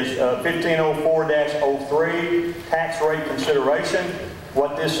one is 1504-03, tax rate consideration.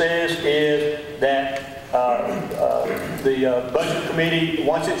 What this is that the budget committee,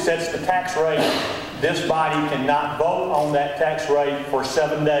 once it sets the tax rate, this body cannot vote on that tax rate for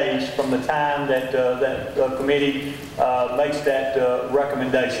 7 days from the time that that committee makes that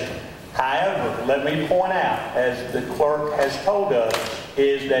recommendation. However, let me point out, as the clerk has told us,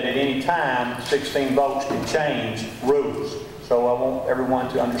 is that at any time 16 votes can change rules. So I want everyone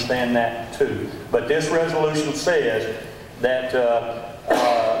to understand that too. But this resolution says that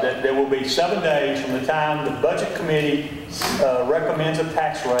that there will be 7 days from the time the budget committee recommends a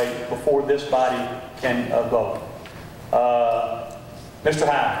tax rate before this body can vote. Mr.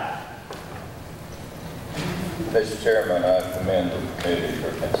 Hyde. Mr. Chairman, I commend the committee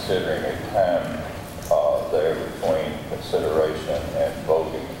for considering a time there between consideration and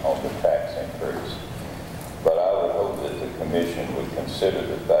voting on the tax increase. But I would hope that the commission would consider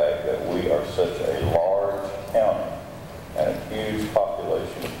the fact that we are such a large county and a huge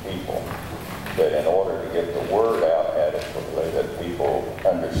population of people that in order to get the word out adequately, that people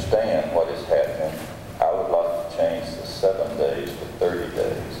understand what is happening, I would like to change the 7 days to 30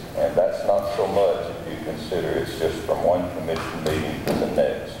 days. And that's not so much if you consider it's just from one commission meeting to the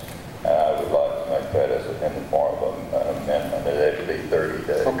next. And I would like to make that as in the form of an amendment, that it would be 30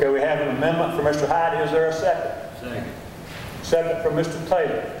 days. Okay, we have an amendment for Mr. Hyde. Is there a second? Second from Mr.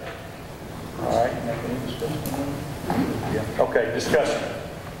 Taylor. All right. Any discussion? Yeah. Okay, discussion.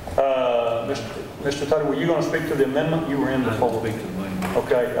 Mr. Taylor, were you going to speak to the amendment? You were in before. Speak to the amendment.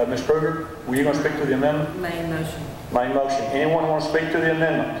 Okay, Ms. Kruger, were you going to speak to the amendment? Main motion. Main motion. Anyone want to speak to the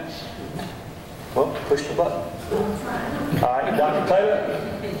amendment? Well, push the button. All right, Dr. Taylor,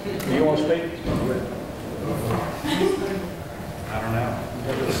 do you want to speak? I don't know.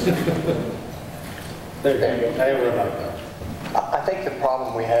 There you go. I think the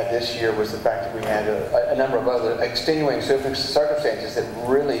problem we had this year was the fact that we had a number of other extenuating circumstances that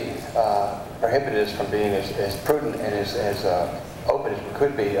really prohibited us from being as prudent and as open as we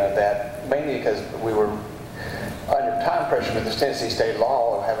could be. That mainly because we were under time pressure with the Tennessee state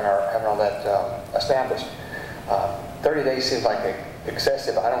law of having all that established. 30 days seems like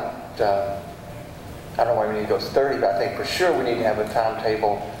excessive. I don't know why we need to go to 30, but I think for sure we need to have a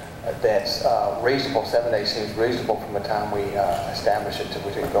timetable that's reasonable. 7 days seems reasonable from the time we establish it to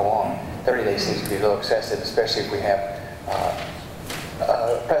which it can go on. 30 days seems to be a little excessive, especially if we have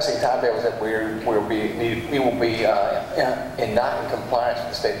pressing timetables that we will be not in compliance with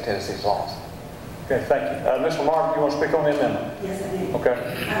the state of Tennessee's laws. Okay, thank you. Ms. Lamar, you want to speak on the amendment? Yes, I do. Okay.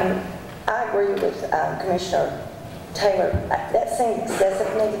 I agree with Commissioner Taylor. That seems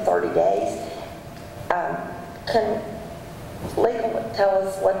excessive, maybe 30 days. Can legal tell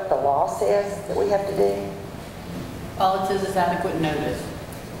us what the law says that we have to do? All it says is adequate notice.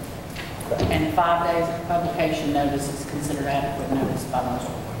 And 5 days of publication notice is considered adequate notice by most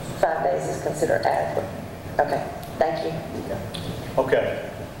courts. 5 days is considered adequate. Okay, thank you. Okay.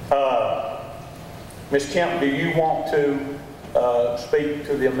 Ms. Kemp, do you want to speak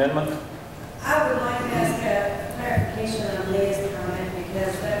to the amendment? I would like to ask a clarification on Leah's comment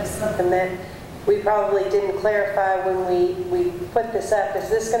because that was something that we probably didn't clarify when we put this up. Is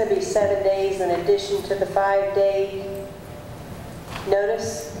this going to be 7 days in addition to the 5-day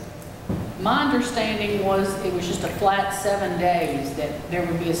notice? My understanding was it was just a flat 7 days, that there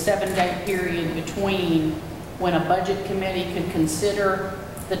would be a 7-day period between when a budget committee could consider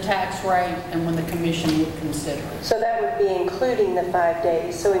the tax rate and when the commission would consider it. So that would be including the 5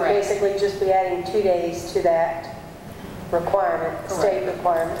 days. So we basically just be adding 2 days to that requirement, state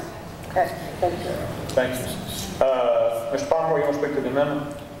requirement. Okay, thank you. Thank you. Mr. Palmer, you want to speak to the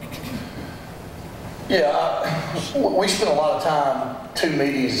amendment? Yeah, we spent a lot of time, 2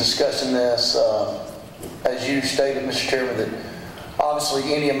 meetings discussing this. As you stated, Mr. Chairman, that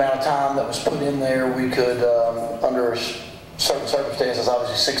obviously any amount of time that was put in there, we could, under certain circumstances,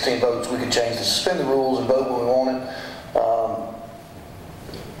 obviously 16 votes, we could change to suspend the rules and vote when we wanted.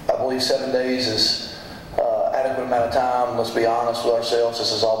 I believe 7 days is adequate amount of time. Let's be honest with ourselves.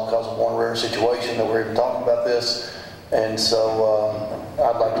 This is all because of one rare situation that we're even talking about this. And so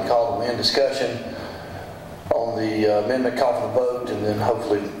I'd like to call the discussion on the amendment, call for the vote, and then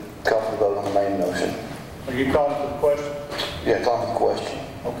hopefully call for the vote on the main motion. Are you calling for the question? Yeah, call for the question.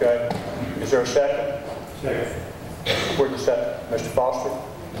 Okay. Is there a second? Second. Where's the second? Mr. Foster?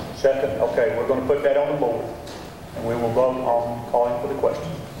 Second? Okay, we're going to put that on the board. And we will vote on calling for the question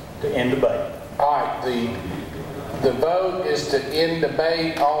to end debate. All right, the vote is to end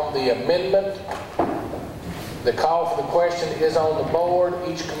debate on the amendment. The call for the question is on the board.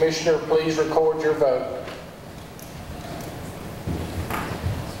 Each commissioner, please record your vote.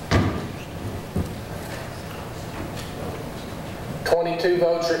 $22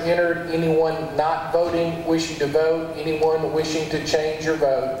 votes are entered. Anyone not voting, wishing to vote? Anyone wishing to change your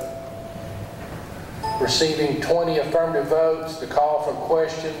vote? Receiving 20 affirmative votes, the call for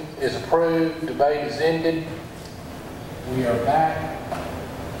question is approved. Debate is ended. We are back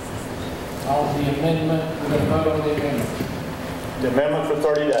on the amendment. We're going to vote on the amendment. The amendment for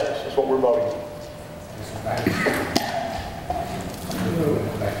 30 days is what we're voting on.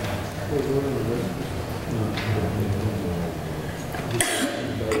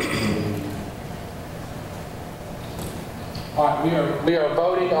 All right, we are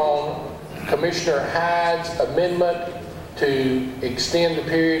voting on Commissioner Hyde's amendment to extend the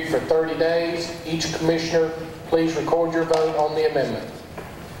period for 30 days. Each commissioner, please record your vote on the amendment.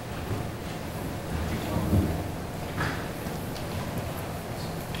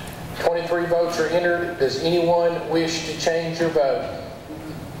 $23 votes are entered. Does anyone wish to change your vote?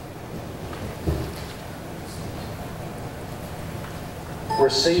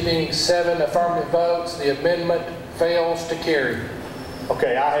 Receiving 7 affirmative votes, the amendment fails to carry.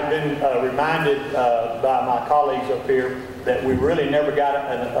 Okay, I have been reminded by my colleagues up here that we really never got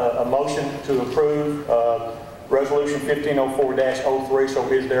a motion to approve Resolution 1504-03. So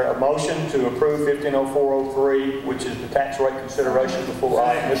is there a motion to approve 1504-03, which is the tax rate consideration before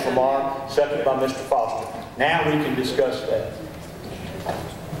Ms. Lamar, seconded by Mr. Foster? Now we can discuss that.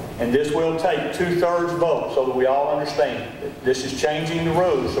 And this will take 2/3 vote so that we all understand. This is changing the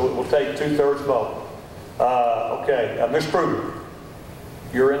rules, so it will take 2/3 vote. Okay, Ms. Kruger,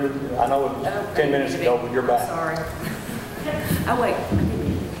 you're in, I know it was 10 minutes ago, but you're back. Sorry. Oh, wait.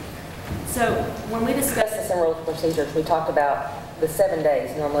 So when we discussed this in rules and procedures, we talked about the 7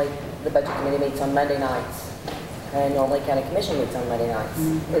 days. Normally, the budget committee meets on Monday nights, and normally county commission meets on Monday nights.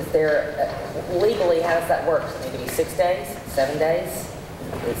 Is there, legally, how does that work? Does it need to be 6 days, 7 days?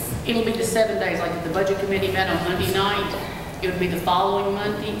 It'll be the 7 days, like if the budget committee met on Monday night, it would be the following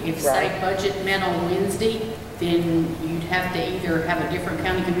Monday. If, say, budget met on Wednesday, then you'd have to either have a different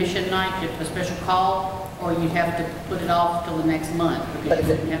county commission night, a special call, or you'd have to put it off till the next month. But is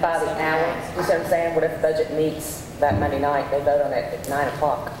it by the hour? You see what I'm saying? What if budget meets that Monday night, they vote on it at 9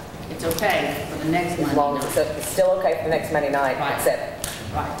 o'clock? It's okay for the next Monday night. So it's still okay for the next Monday night at 7?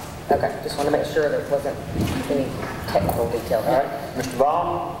 Right. Okay, just want to make sure there wasn't any technical detail. All right, Mr.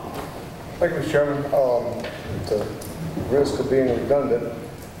 Baum? Thank you, Mr. Chairman. The risk of being redundant,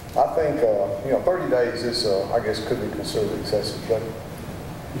 I think, 30 days is, I guess, could be considered excessive, but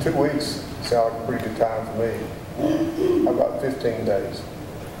 2 weeks sounds like a pretty good time for me. How about 15 days?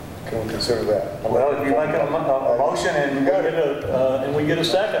 Can we consider that? Well, if you make a motion and we get a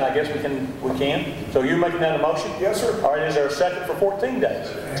second, I guess we can. So you're making that a motion? Yes, sir. All right, is there a second for 14 days?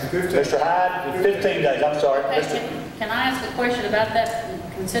 15. Mr. Hyde, 15 days, I'm sorry. Okay, can I ask a question about that?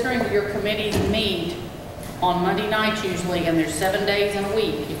 Considering that your committees meet on Monday nights usually, and there's 7 days in a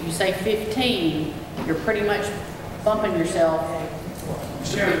week, if you say 15, you're pretty much bumping yourself.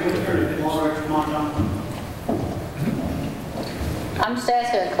 I'm just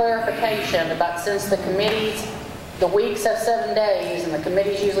asking a clarification about, since the committees, the weeks have 7 days and the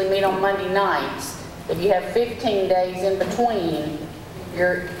committees usually meet on Monday nights, if you have 15 days in between,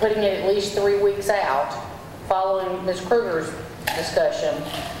 you're putting it at least 3 weeks out following Ms. Kruger's discussion,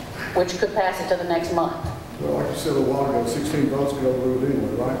 which could pass it to the next month. Well, like you said a while ago, 16 votes could overrule it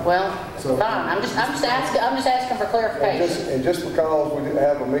anyway, right? Well, fine. I'm just asking for clarification. And just because we didn't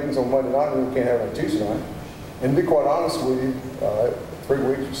have a meetings on Monday night, we can't have it on Tuesday night. And to be quite honest with you, 3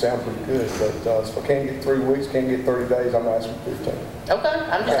 weeks would sound pretty good, but if I can't get 3 weeks, can't get 30 days, I'm asking for 15. Okay,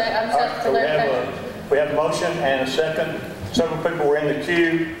 I'm just asking for clarification. We have a motion and a second. Several people were in the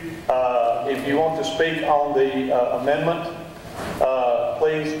queue. If you want to speak on the amendment,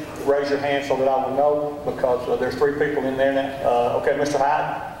 please raise your hand so that I will know, because there's 3 people in there now. Okay, Mr.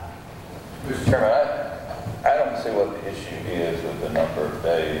 Hyde? Mr. Chairman, I don't see what the issue is with the number of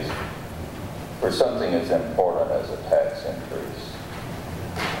days for something as important as a tax increase.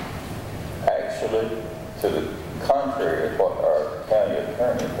 Actually, to the contrary of what our county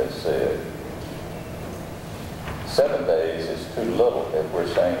attorney has said, 7 days is too little if we're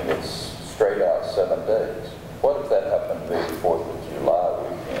saying it's straight out 7 days. What if that happened to be the 4th of July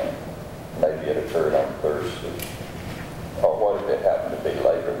weekend? Maybe it occurred on Thursday. Or what if it happened to be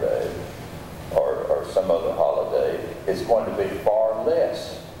Labor Day or some other holiday? It's going to be far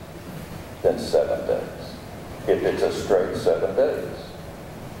less than 7 days if it's a straight 7 days.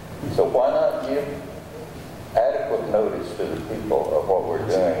 So why not give adequate notice to the people of what we're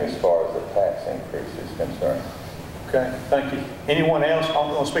doing as far as the tax increase is concerned? Okay, thank you. Anyone else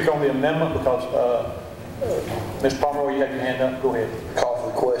want to speak on the amendment? Because Mr. Palmer, you had your hand up. Go ahead. Call for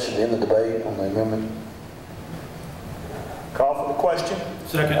the question in the debate on the amendment. Call for the question.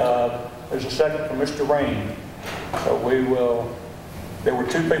 Second. There's a second from Mr. Rainey. So we will, there were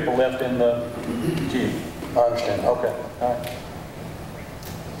 2 people left in the queue. I understand. Okay, all right.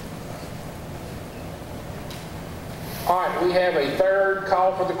 All right, we have a third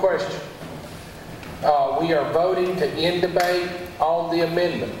call for the question. We are voting to end debate on the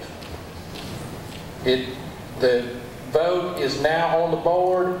amendment. The vote is now on the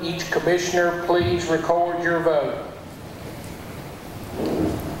board. Each commissioner, please record your vote.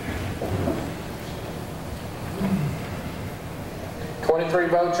 "23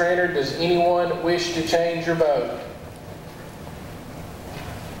 votes are entered. Does anyone wish to change your vote?"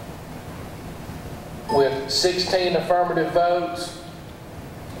 With 16 affirmative votes,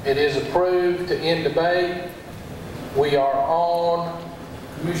 it is approved to end debate. We are on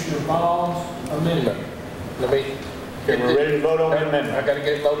Commissioner Baum's amendment. Okay, we're ready to vote on the amendment. I got to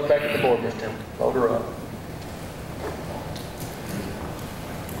get it loaded back at the board, Mr. Chairman. Load her up.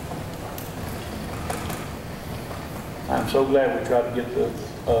 I'm so glad we tried to get the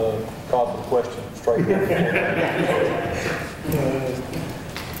call for the question straight.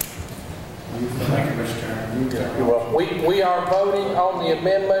 Thank you, Mr. Chairman. You're welcome. We are voting on the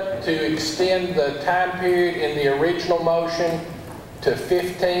amendment to extend the time period in the original motion to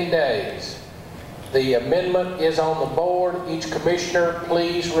 15 days. The amendment is on the board. Each commissioner,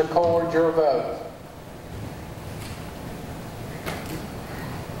 please record your vote.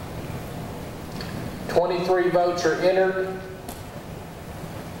 "23 votes are entered.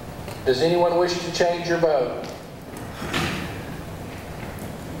 Does anyone wish to change your vote?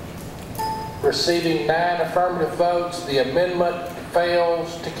 Receiving 9 affirmative votes, the amendment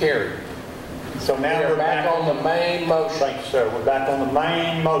fails to carry. So now We're back on the main motion. Thank you, sir. We're back on the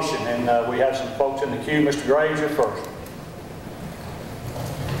main motion, and we have some folks in the queue. Mr. Graves, you're first.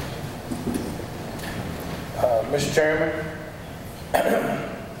 Mr. Chairman,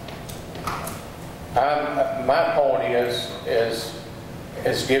 my point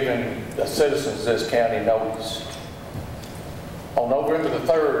is giving the citizens of this county notice. On November the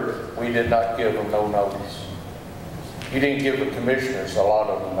 3rd, we did not give them no notice. You didn't give the commissioners a lot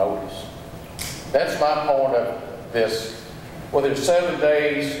of the notice. That's my point of this. Whether it's 7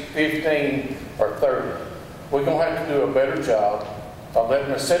 days, 15, or 30, we're going to have to do a better job of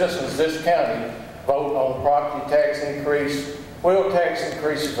letting the citizens of this county vote on property tax increase, wheel tax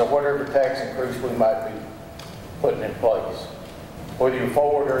increases, or whatever tax increase we might be putting in place, whether you're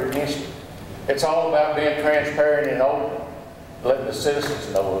for it or against it. It's all about being transparent and open, letting the citizens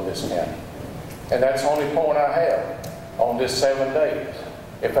know of this county. And that's the only point I have on this 7 days.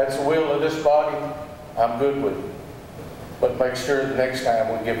 If that's the will of this body, I'm good with it. But make sure the next time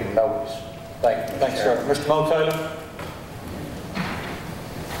we give them notice. Thank you. Thanks, sir. Mr. Mo Taylor?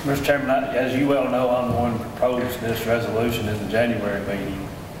 Mr. Chairman, as you well know, I'm the one who proposed this resolution in the January meeting.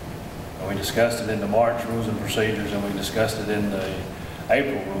 And we discussed it in the March Rules and Procedures, and we discussed it in the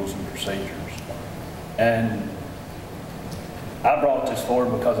April Rules and Procedures. And I brought this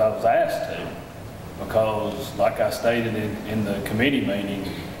forward because I was asked to. Because, like I stated in the committee meeting,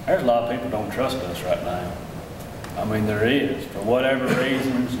 there's a lot of people who don't trust us right now. I mean, there is. For whatever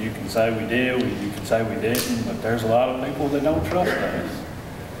reasons, you can say we did, you can say we didn't, but there's a lot of people that don't trust us.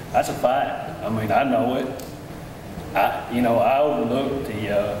 That's a fact. I mean, I know it. I overlooked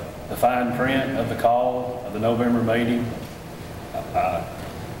the fine print of the call of the November meeting. I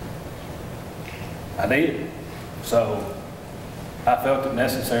did. So I felt it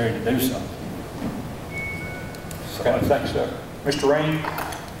necessary to do something. Okay, thanks, sir. Mr. Rainey?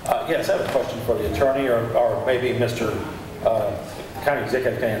 Yes, I have a question for the attorney, or maybe Mr. County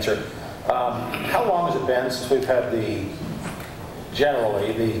Executive can answer. How long has it been since we've had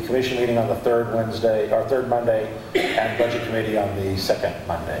generally the commission meeting on the third Monday, and budget committee on the second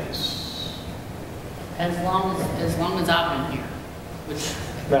Mondays? As long as I've been here, which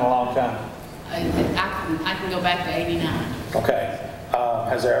It's been a long time. I can go back to '89. Okay.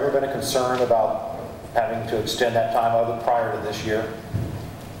 Has there ever been a concern about having to extend that time prior to this year?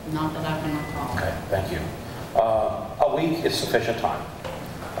 Not that I can recall. Okay, thank you. A week is sufficient time.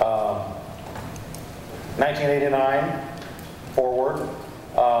 1989 forward,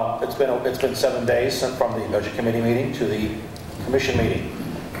 it's been 7 days from the budget committee meeting to the commission meeting,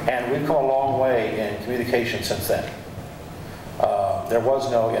 and we've come a long way in communication since then. There was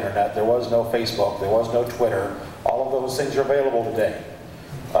no internet, there was no Facebook, there was no Twitter. All of those things are available today.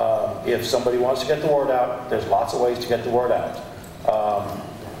 If somebody wants to get the word out, there's lots of ways to get the word out.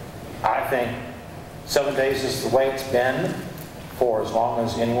 I think 7 days is the way it's been for as long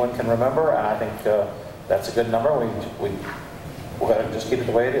as anyone can remember, and I think that's a good number. We've got to just keep it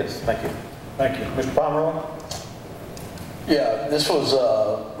the way it is. Thank you. Thank you. Mr. Pomeroy? Yeah, this was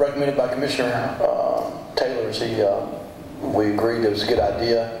recommended by Commissioner Taylor. We agreed it was a good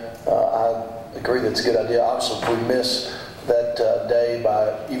idea. I agree that's a good idea. Obviously, if we miss that day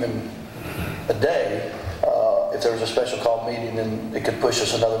by even a day, if there was a special call meeting, then it could push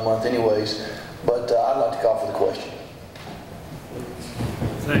us another month anyways. But I'd like to call for the question.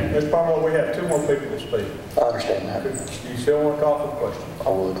 Mr. Pomeroy, we have 2 more people to speak. I understand that. You still want to call for the question? I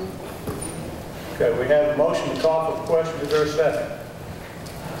would. Okay, we have a motion to call for the question. Is there a second?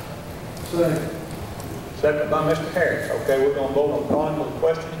 Second. Second by Mr. Harris. Okay, we're going to vote on calling for the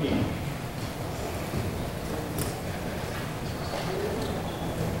question again.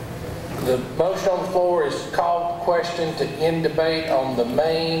 The motion on the floor is called question to end debate on the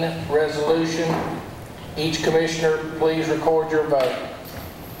main resolution. Each commissioner, please record your vote.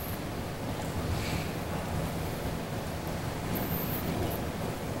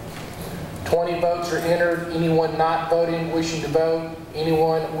 "20 votes are entered. Anyone not voting, wishing to vote?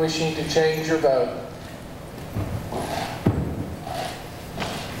 Anyone wishing to change your vote?"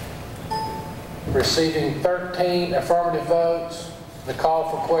 Receiving 13 affirmative votes, the call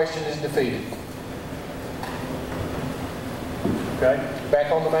for question is defeated. Okay.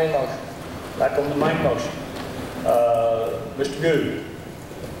 Back on the main motion. Back on the main motion. Mr. Goode.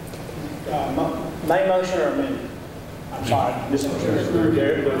 Main motion or amendment? I'm sorry.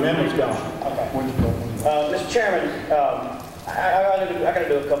 The amendment's gone. Okay. Mr. Chairman, I got to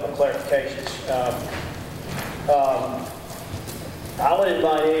do a couple of clarifications. I would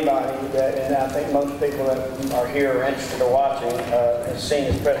invite anybody that, and I think most people that are here are interested or watching, have seen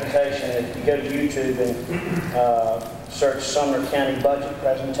this presentation. If you go to YouTube and search Sumner County budget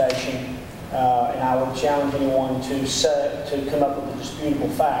presentation, and I would challenge anyone to come up with the disputable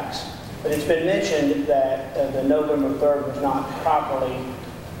facts. But it's been mentioned that the November 3rd was not properly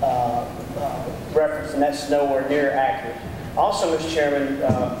referenced, and that's nowhere near accurate. Also, Mr. Chairman,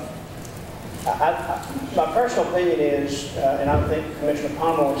 my personal opinion is, and I think Commissioner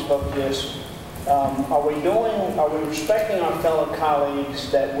Pomeroy spoke to this, are we respecting our fellow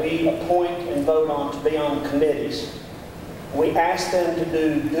colleagues that we appoint and vote on to be on committees? We ask them to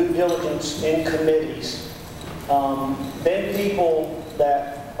do due diligence in committees. Then people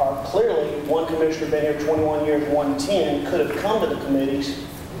that are clearly, one commissioner been here 21 years, 110, could have come to the committees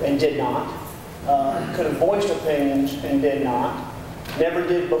and did not. Could have voiced opinions and did not. Never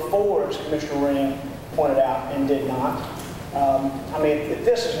did before, as Commissioner Ring pointed out, and did not. I mean, if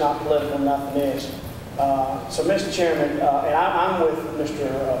this is not political, nothing is. So, Mr. Chairman, and I'm with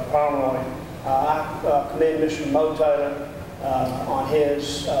Mr. Pomeroy. I commend Mr. Moto on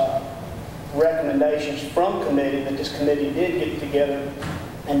his recommendations from committee, that this committee did get together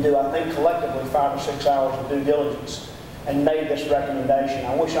and do, I think, collectively 5 or 6 hours of due diligence and made this recommendation.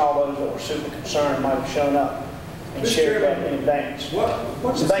 I wish all those that were super concerned might have shown up and shared that in advance.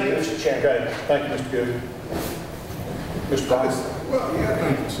 Thank you, Mr. Chairman. Okay, thank you, Mr. Good. Mr. Thomas? Well, yeah,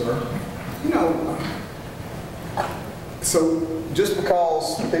 thank you, sir. You know, so Just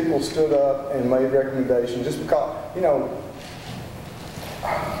because people stood up and made recommendations, just because, you know,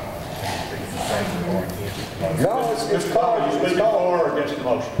 no, it's called. You speaking for or against the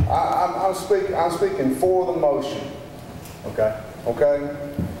motion? I'm speaking for the motion. Okay. Okay?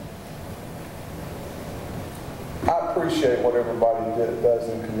 I appreciate what everybody does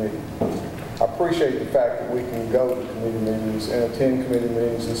in committee. I appreciate the fact that we can go to committee meetings and attend committee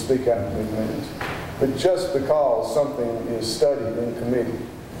meetings and speak out in committee meetings. But just because something is studied in committee,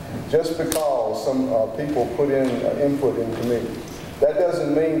 just because some people put in input in committee, that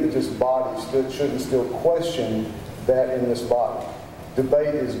doesn't mean that this body shouldn't still question that in this body.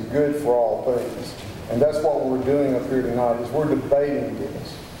 Debate is good for all things. And that's what we're doing up here tonight, is we're debating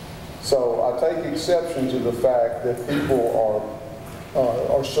this. So I take exception to the fact that people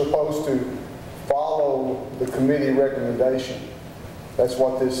are supposed to follow the committee recommendation. That's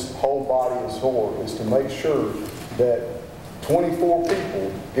what this whole body is for, is to make sure that 24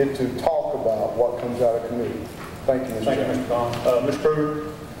 people get to talk about what comes out of committee. Thank you, Mr. Chairman. Thank you, Mr. Bond. Ms.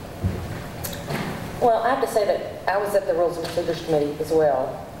 Kruger? Well, I have to say that I was at the Rules and Procedures Committee as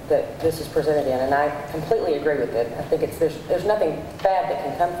well that this is presented in, and I completely agree with it. I think there's nothing bad that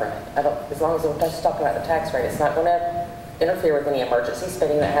can come from it. As long as we're just talking about the tax rate, it's not going to interfere with any emergency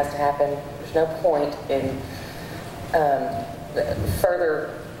spending that has to happen. There's no point in further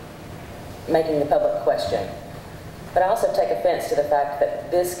making the public question. But I also take offense to the fact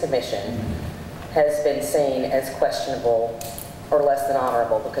that this commission has been seen as questionable or less than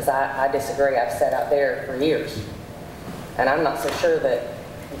honorable, because I disagree. I've sat out there for years, and I'm not so sure that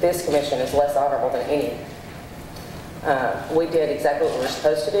this commission is less honorable than any. We did exactly what we were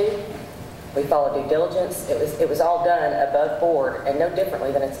supposed to do. We followed due diligence. It was all done above board and no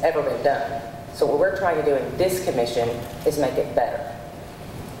differently than it's ever been done. So what we're trying to do in this commission is make it better.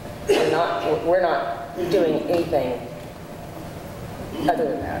 We're not doing anything other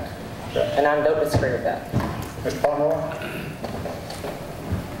than that. And I don't disagree with that. Mr. Pomeroy?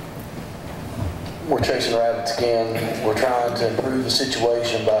 We're chasing rabbits again. We're trying to improve the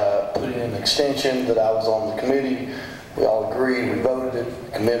situation by putting in an extension that I was on the committee. We all agreed, we voted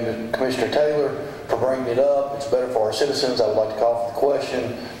it. Commend Commissioner Taylor for bringing it up. It's better for our citizens. I would like to call for the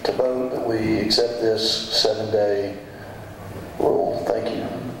question to vote that we accept this 7-day rule. Thank you.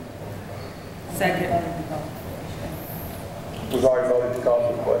 Second. We've already voted to call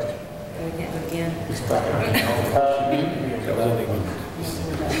for the question. Can we get it again?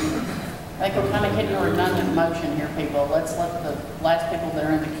 I think we're kind of hitting a redundant motion here, people. Let's let the last people that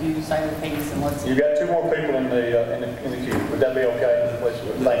are in the queue say their piece, and let's... You've got 2 more people in the queue. Would that be okay?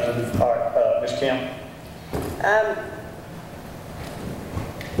 Thank you. All right, Ms. Kim.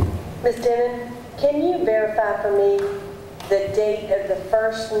 Ms. Denon, can you verify for me the date of the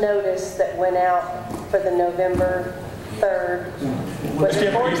first notice that went out for the November 3rd? Ms.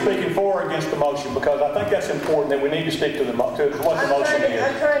 Kim, are you speaking for or against the motion? Because I think that's important that we need to stick to what the motion is.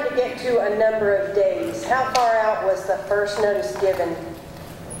 I'm trying to get to a number of days. How far out was the first notice given?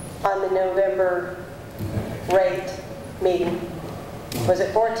 on the November rate meeting? Was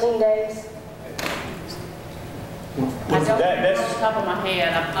it 14 days? I don't remember off the top of my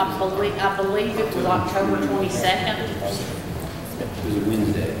head. I believe it was October 22nd. It was a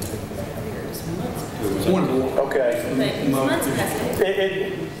Wednesday. Okay. Can I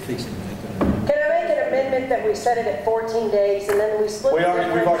make an amendment that we set it at 14 days and then we split We've the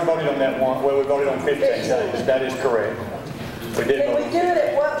already difference? voted on that one. Well, we voted on 15 days. That is correct. We did Can vote we on do 15. it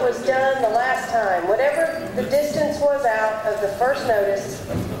at what was done the last time? Whatever the distance was out of the first notice,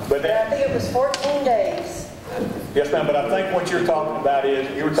 But and I think it was 14 days. Yes, ma'am, but I think what you're talking about is,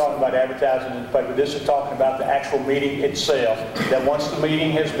 you were talking about advertising in the paper. This is talking about the actual meeting itself. That once the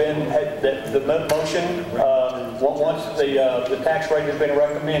meeting has been, the motion, once the tax rate has been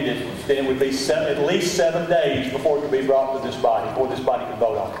recommended, then it would be at least 7 days before it could be brought to this body, before this body could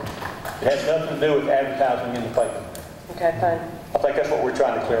vote on it. It has nothing to do with advertising in the paper. Okay, fine. I think that's what we're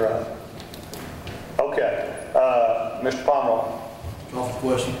trying to clear up. Okay, Mr. Pomeroy. Call for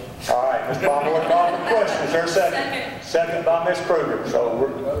question. All right, Ms. Pomeroy, call for the question. Is there a second? Second by Ms. Kruger. So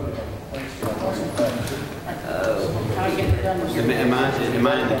we're... How do you get it done? Am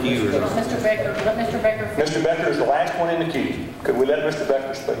I in the queue or? Mr. Becker, let Mr. Becker finish. Mr. Becker is the last one in the queue. Could we let Mr.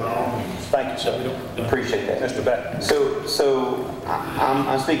 Becker speak? Thank you, sir. Appreciate that. Mr. Becker. So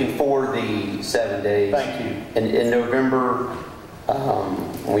I'm speaking for the 7 days. Thank you. In November,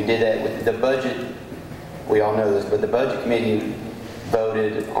 when we did that with the budget, we all know this, but the budget committee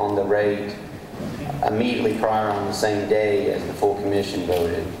voted on the rate immediately prior on the same day as the full commission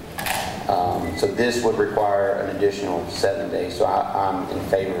voted. So this would require an additional 7 days. So I'm in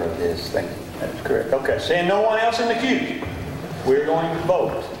favor of this. Thank you. That's correct. Okay, seeing no one else in the queue, we're going to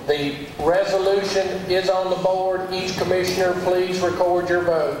vote. The resolution is on the board. Each commissioner, please record your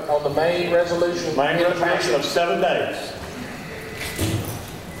vote on the main resolution. Main resolution of 7 days.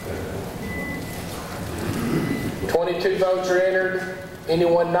 22 votes are entered.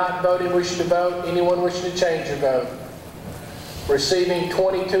 Anyone not voting wishing to vote? Anyone wishing to change your vote? Receiving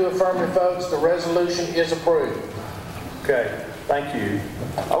 22 affirmative votes, the resolution is approved. Okay, thank you.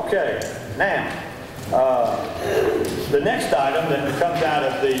 Okay, now, the next item that comes out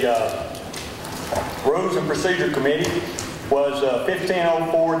of the Rules and Procedure Committee was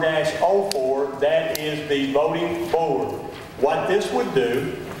 1504-04. That is the voting board. What this would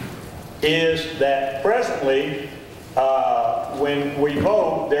do is that presently, when we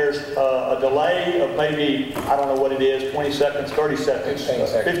vote, there's a delay of maybe, I don't know what it is, 20 seconds, 30 seconds? 15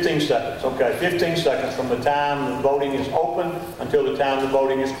 seconds. 15 seconds, okay. 15 seconds from the time the voting is open until the time the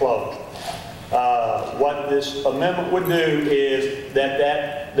voting is closed. What this amendment would do is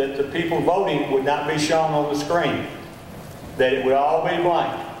that the people voting would not be shown on the screen. That it would all be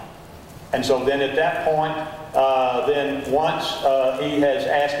blank. And so then at that point, then once he has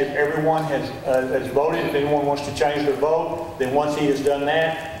asked if everyone has voted, if anyone wants to change their vote, then once he has done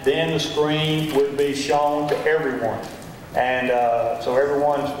that, then the screen would be shown to everyone. And so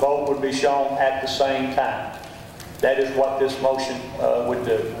everyone's vote would be shown at the same time. That is what this motion would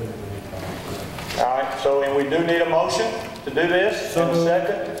do. All right, so, and we do need a motion to do this. And a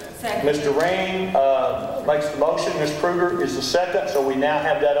second. Second. Mr. Rain makes the motion. Ms. Kruger is the second. So we now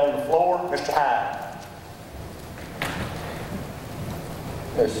have that on the floor. Mr. Hyde.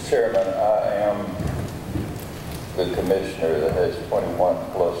 Mr. Chairman, I am the commissioner that has 21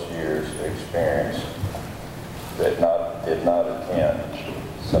 plus years of experience that did not attend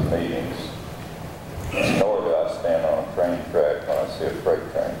some meetings, nor do I stand on a train track when I see a freight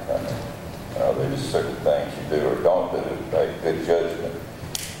train coming. You know, there's certain things you do or don't do to make good judgment.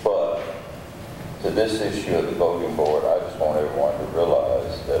 But to this issue of the voting board, I just want everyone to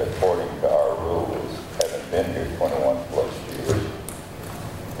realize that according to our rules, having been here 21 plus years,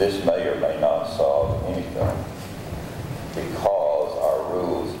 this may or may not solve anything because our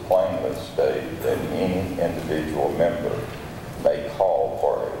rules plainly state that any individual member may call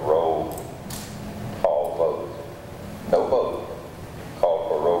for a roll call vote. No vote. Call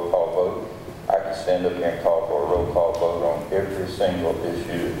for a roll call vote. I can stand up here and call for a roll call vote on every single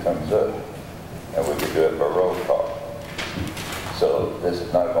issue that comes up, and we can do it by roll call. So this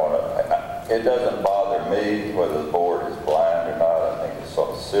is not going to, it doesn't bother me whether the board is blind or not. I think it's sort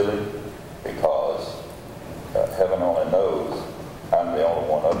of silly because heaven only knows I'm the only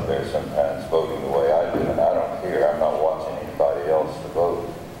one up there sometimes voting the way I do, and I don't care. I'm not watching anybody else to vote.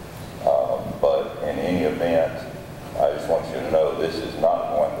 But in any event, I just want you to know this is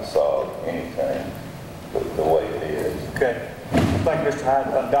not going to solve anything the way it is. Okay. Thank you, Mr.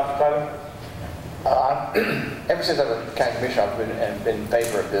 Hyde. Dr. Taylor? Ever since I was county commissioner, I've been in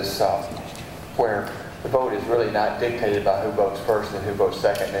favor of this, where the vote is really not dictated by who votes first and who votes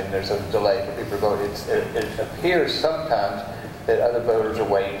second, and there's a delay for people to vote. It appears sometimes that other voters are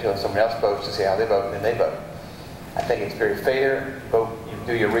waiting until someone else votes to see how they vote, and then they vote. I think it's very fair. Vote, you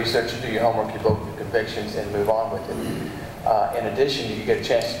do your research, you do your homework, you vote your convictions, and move on with it. In addition, you get a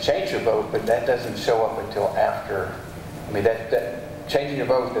chance to change your vote, but that doesn't show up until after. I mean, that changing your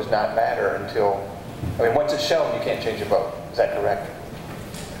vote does not matter until, I mean, once it's shown, you can't change your vote. Is that correct?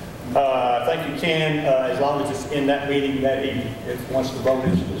 I think you can, as long as it's in that meeting that evening. If once the vote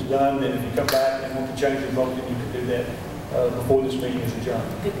is done, then if you come back and want to change your vote, then you can do that before this meeting is adjourned.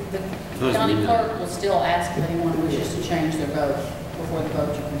 The county clerk will still ask if anyone wishes to change their vote before the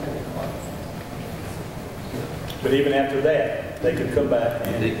vote you completely close. But even after that, they could come back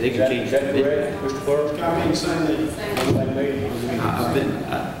and they can change. Is that correct, Mr. Clerk? I mean, same meeting. Same meeting.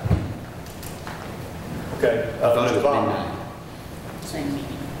 Okay. I thought it was Mr. midnight. Same meeting.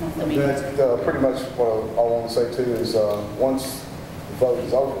 not the meeting. That's pretty much what I want to say too is once the vote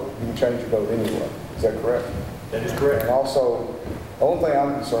is over, you can change your vote anyway. Is that correct? That is correct. And also, the only thing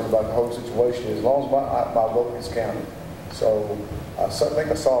I'm concerned about the whole situation is as long as my vote is counted. So I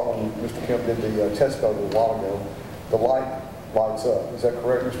think I saw when Mr. Kemp did the test vote a while ago, the light lights up. Is that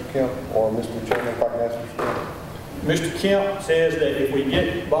correct, Mr. Kemp? Or Mr. Chairman, if I can ask Mr. Kemp? Mr. Kemp says that if we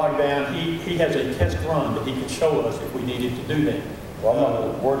get bogged down, he has a test run that he can show us if we needed to do that. Well,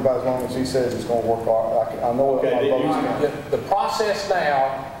 I'm not worried about as long as he says it's going to work hard. I know what my vote is counted. The process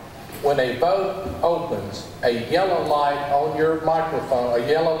now, when a vote opens, a yellow light on your microphone, a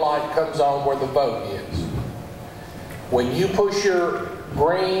yellow light comes on where the vote is. When you push your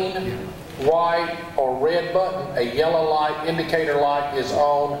green, white, or red button, a yellow light, indicator light is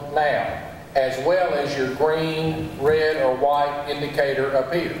on now, as well as your green, red, or white indicator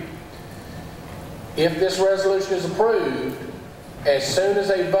up here. If this resolution is approved, as soon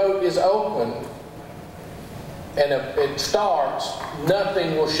as a vote is open and it starts,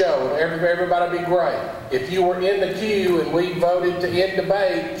 nothing will show. Everybody will be gray. If you were in the queue and we voted to end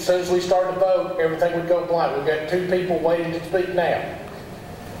debate, as soon as we start the vote, everything would go blank. We've got 2 people waiting to speak now.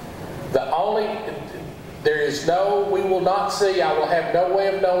 We will not see, I will have no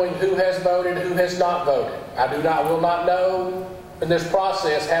way of knowing who has voted, who has not voted. I will not know in this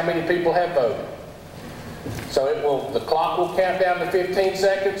process how many people have voted. So the clock will count down to 15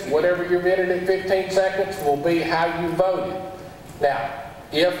 seconds. Whatever you're entered in 15 seconds will be how you voted. Now,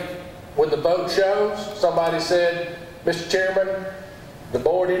 if when the vote shows, somebody said, Mr. Chairman, the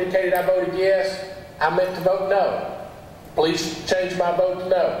board indicated I voted yes, I meant to vote no. Please change my vote to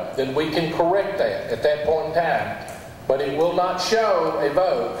no. Then we can correct that at that point in time. But it will not show a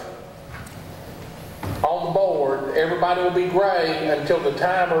vote on the board. Everybody will be gray until the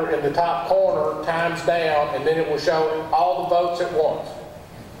timer in the top corner times down, and then it will show all the votes at once.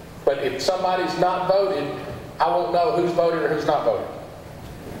 But if somebody's not voted, I won't know who's voted or who's not voted.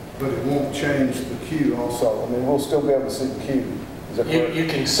 But it won't change the queue also. I mean, we'll still be able to see the queue. Is that correct? You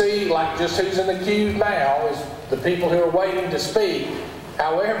can see, like, just who's in the queue now is the people who are waiting to speak.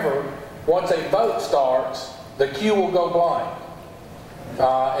 However, once a vote starts, the queue will go blank.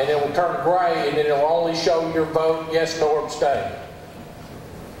 And it will turn gray, and then it will only show your vote yes, no, or abstain.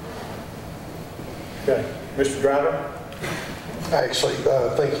 Okay. Mr. Driver? Actually,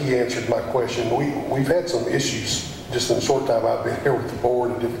 I think he answered my question. We've had some issues just in the short time I've been here with the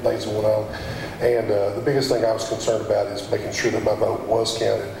board and different things going on. And the biggest thing I was concerned about is making sure that my vote was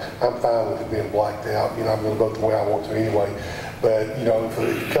counted. I'm fine with it being blacked out. You know, I'm going to vote the way I want to anyway. But, you know, if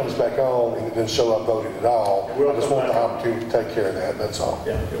it comes back on and it doesn't show I voted at all, I just want the opportunity to take care of that. That's all.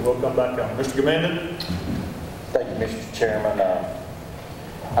 Yeah, it will come back on. Mr. Gamenden? Thank you, Mr. Chairman.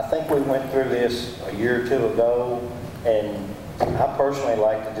 I think we went through this a year or 2 ago, and I personally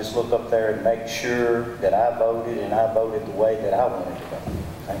like to just look up there and make sure that I voted and I voted the way that I wanted to vote.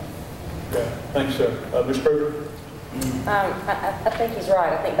 Thank you. Okay. Thanks, sir. Ms. Kruger? I think he's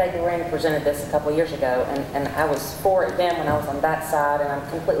right. I think Baby Rand presented this a couple of years ago, and I was for it then when I was on that side, and I'm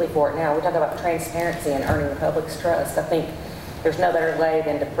completely for it now. We talk about transparency and earning the public's trust. I think there's no better way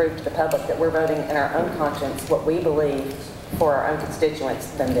than to prove to the public that we're voting in our own conscience what we believe for our own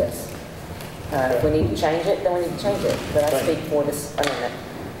constituents than this. If we need to change it, then we need to change it. But I speak for this amendment.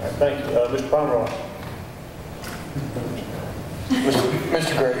 Thank you. Mr. Pomeroy?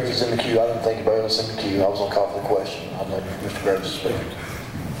 Mr. Graves is in the queue. I didn't think about us in the queue. I was on call for the question. I'd like Mr. Graves to speak.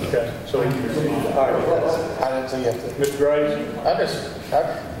 Okay. So, all right. I didn't see you. Mr. Graves?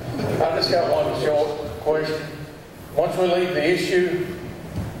 I just got one short question. Once we leave the issue,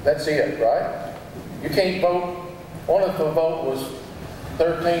 that's it, right? You can't vote. One of the vote was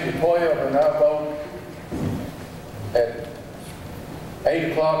 13 to 12, and I vote at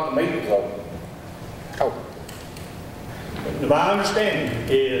 8 o'clock, the meeting's over. My understanding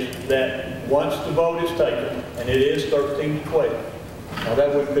is that once the vote is taken, and it is 13 to 12, now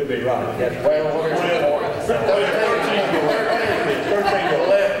that could be right. That's 13 to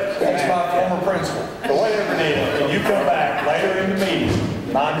 11. That's my former principal. So whatever it is, and you come back later in the meeting,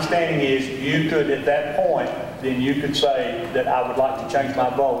 my understanding is you could, at that point, then you could say that I would like to change my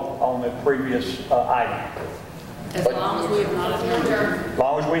vote on the previous item. As long as we have not adjourned. As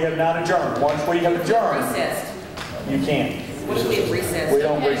long as we have not adjourned. Once we have adjourned, Recessed. you can't. What if we have recessed? We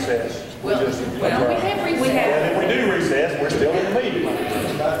don't recess. We just adjourn. we have recessed. Well, if we do recess, we're still in the meeting.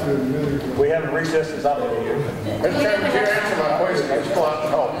 We haven't recessed since I've been here. Mr. Chairman, you answer my question. I just want to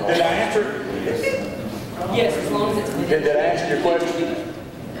help. Did I answer? Yes, as long as it's within. Did I answer your question?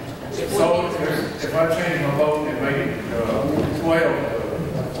 So if I change my vote and make it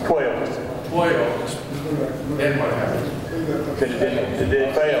 12, 12. then what happens? Did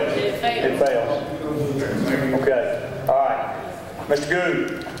it fail? It failed. It fails. Okay. All right. Mr.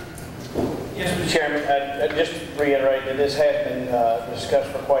 Good. Yes, Mr. Chairman, just to reiterate that this has been discussed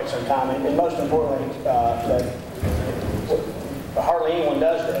for quite some time, and most importantly, that hardly anyone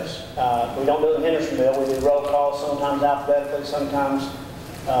does this. We don't do it in Hendersonville. We do roll calls, sometimes alphabetically, sometimes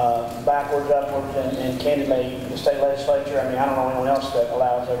backwards, upwards, and candidly, the state legislature. I mean, I don't know anyone else that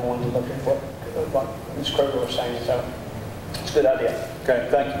allows everyone to look at what Ms. Kruger was saying, so it's a good idea. Okay,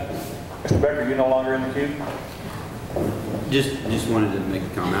 thank you. Mr. Becker, you're no longer in the queue? Just wanted to make a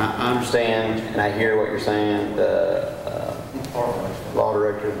comment. I understand and I hear what you're saying, the law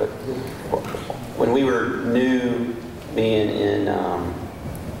director, but when we were new being in,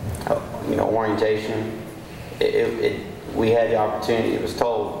 orientation, we had the opportunity, it was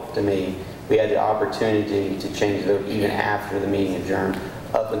told to me, we had the opportunity to change the vote even after the meeting adjourned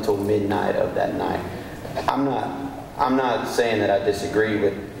up until midnight of that night. I'm not saying that I disagree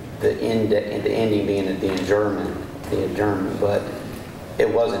with the ending being at the adjournment, but it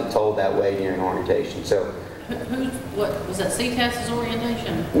wasn't told that way during orientation. So, What was that? CTAS's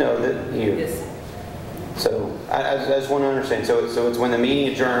orientation? no, Yes. So I just want to understand. So it's when the meeting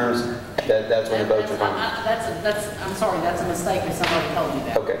adjourns that's when the votes are final. I'm sorry, that's a mistake if somebody told you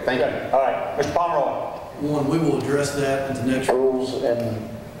that. Okay, thank you. All right, Mr. Pomeroy. One, we will address that at the next Rules and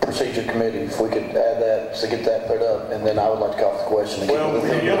Procedure Committee, if we could add that, to get that put up, and then I would like to call for the question again.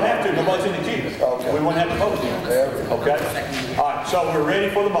 Well, you don't have to, nobody's in the queue. Okay. We won't have to vote again. Okay? All right, so we're ready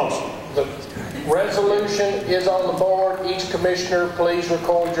for the motion. The resolution is on the board. Each commissioner, please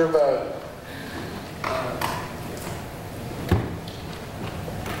record your vote.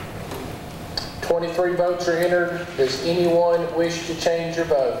 "23 votes are entered. Does anyone wish to change your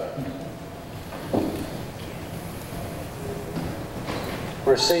vote?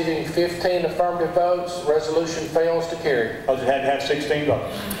 Receiving 15 affirmative votes, resolution fails to carry. Oh, it had to have 16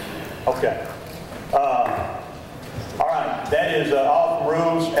 votes. Okay. All right, that is all from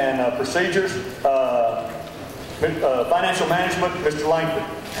rules and procedures. Financial management, Mr. Langford.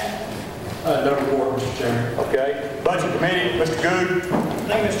 No report, Mr. Chairman. Okay. Budget committee, Mr. Good.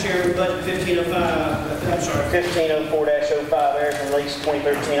 Thank you, Mr. Chairman. Budget 1504-05, errors and release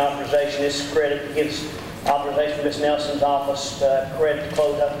 2013 authorization. This is credit that gives authorization to Ms. Nelson's office, credit to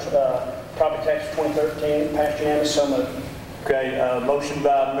close out property tax for 2013. Passed unanimous, so moved. Okay, motion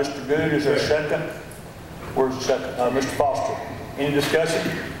by Mr. Good. Is there a second? Where's the second? Mr. Foster. Any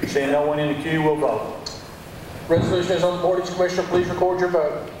discussion? Seeing no one in the queue, we'll vote. Resolution is on the board. Each commissioner, please record your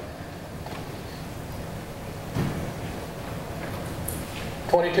vote.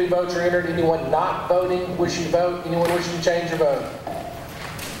 22 votes are entered. Anyone not voting, wishing to vote? Anyone wishing to change your vote?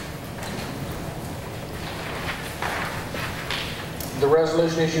 The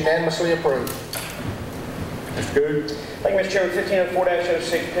resolution is unanimously approved. Mr. Good. Thank you, Mr. Chairman.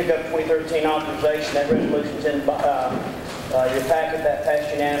 1504-06, pick up 2013 authorization. That resolution's in your packet. That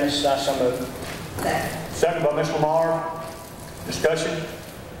passed unanimous. I so moved. Second by Ms. Lamar. Discussion.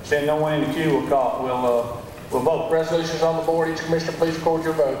 Seeing no one in the queue, we'll call. We'll vote. Resolution is on the board. Each commissioner, please record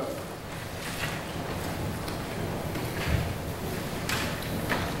your vote.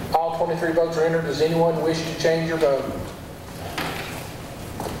 All 23 votes are entered. Does anyone wish to change your vote?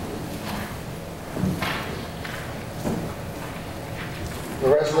 The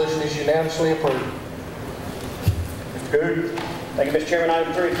resolution is unanimously approved. Mr. Good. Thank you, Mr. Chairman.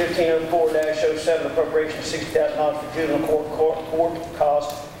 Item 3, 1504-07, appropriation of $60,000 for juvenile court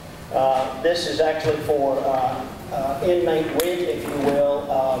costs. This is actually for inmate rent, if you will.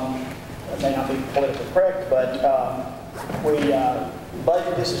 It may not be politically correct, but we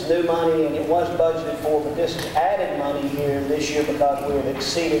budget. This is new money, and it was budgeted for, but this is added money here this year because we have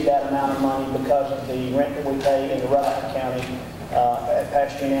exceeded that amount of money because of the rent that we pay in the Rutherford County.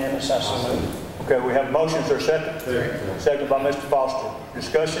 Passed unanimous. I so moved. Okay, we have motions or second? Second by Mr. Foster.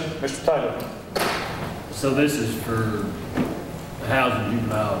 Discussion, Mr. Taylor. So this is for housing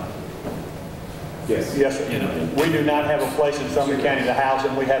juvenile. Yes, sir. We do not have a place in Sumner County to house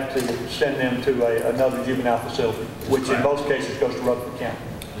them. We have to send them to another juvenile facility, which in most cases goes to Rutherford County.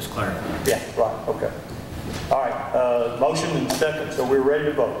 Just clarify. Yeah, right, okay. All right, motion and second, so we're ready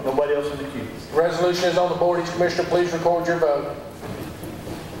to vote. Nobody else in the queue. Resolution is on the board. Each commissioner, please record your vote.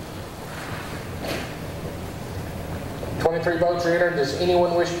 23 votes are entered. Does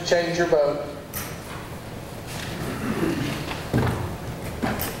anyone wish to change your vote?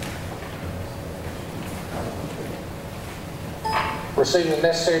 Receiving the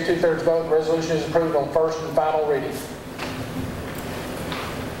necessary 2/3 vote, the resolution is approved on first and final reading.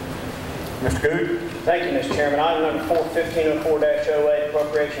 Mr. Good. Thank you, Mr. Chairman. Item number 4, 1504-08,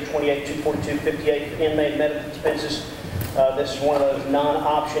 appropriation 28,242.58 for inmate medical expenses. This is one of those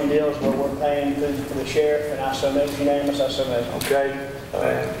non-option deals where we're paying for the sheriff, and I so move. Unanimous, I so move. Okay.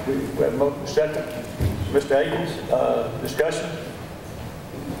 We have motion second. Mr. Akins, discussion?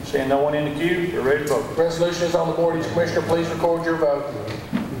 Seeing no one in the queue, we're ready to vote. Resolution is on the board. Each commissioner, please record your vote.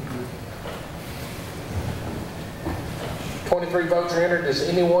 23 votes are entered. Does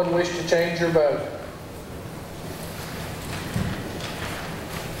anyone wish to change your vote?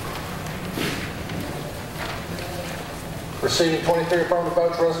 Receiving 23 affirmative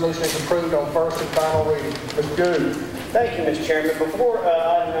votes, resolution is approved on first and final reading. Mr. Good. Thank you, Mr. Chairman. Before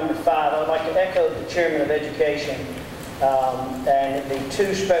item number 5, I'd like to echo the Chairman of Education and the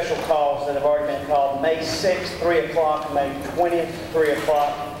 2 special calls that have already been called. May 6th, 3 o'clock, May 20th, 3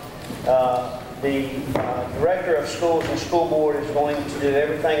 o'clock. The Director of Schools and School Board is going to do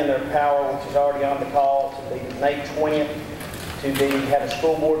everything in their power, which is already on the call, to be May 20th, have a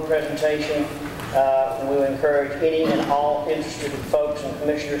school board presentation. We'll encourage any and all interested folks and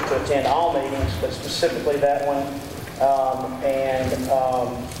commissioners to attend all meetings, but specifically that one.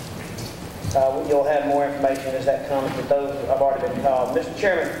 You'll have more information as that comes, but those have already been called. Mr.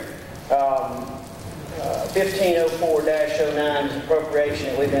 Chairman, 1504-09 is appropriation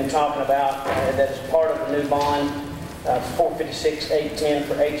that we've been talking about that is part of the new bond, 456-810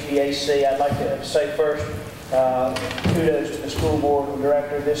 for HVAC. I'd like to say first, kudos to the school board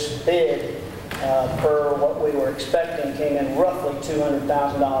director. This bid, per what we were expecting, came in roughly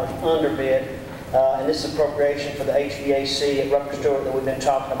 $200,000 under bid. And this is appropriation for the HVAC at Rucker Stewart that we've been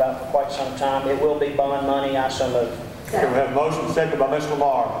talking about for quite some time. It will be bond money. I so move. Okay, we have a motion second by Mr.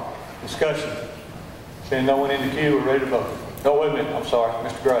 Lamar. Discussion. Seeing no one in the queue, we're ready to vote. No, wait a minute. I'm sorry.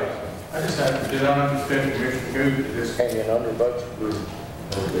 Mr. Gray. I just have to, did I understand Commissioner Good that this came in under budget?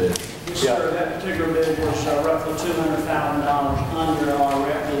 Yes, sir. That particular bid was roughly $200,000 under our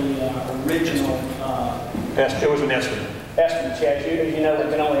original. It was an estimate. Estimates, yes. As you know, we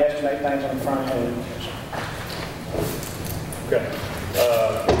can only estimate things on the front end. Okay.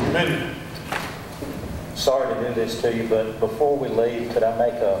 Amendment. Sorry to do this to you, but before we leave, could I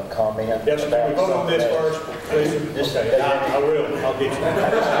make a comment? Yes, sir. Can we vote on this first, please? Okay, I will. I'll get you.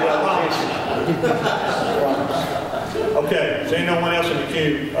 Okay, seeing no one else in the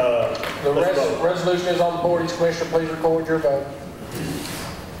queue, the resolution is on the board. Each commissioner, please record your vote.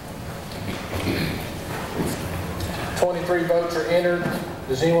 23 votes are entered.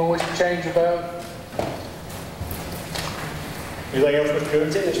 Does anyone wish to change your vote? Anything else, Mr.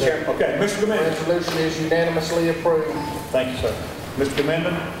 Good? Mr. Chairman. Okay, Mr. The Commendon. resolution is unanimously approved. Thank you, sir. Mr.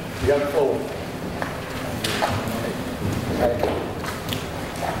 Commendon, you got the floor.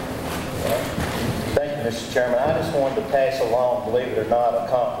 Thank you, Mr. Chairman. I just wanted to pass along, believe it or not, a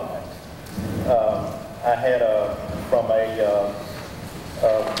compliment. I had from a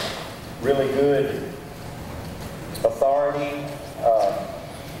really good authority,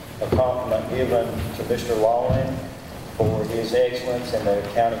 a compliment given to Mr. Lawlin for his excellence in the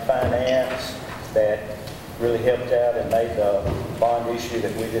county finance that really helped out and made the bond issue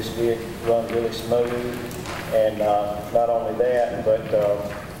that we just did run really smooth. And not only that, but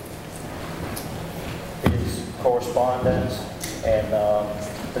his correspondence. And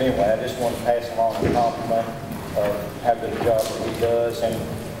but anyway, I just want to pass along a compliment of how good a job that he does, and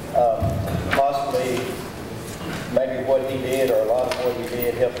possibly maybe what he did, or a lot of what he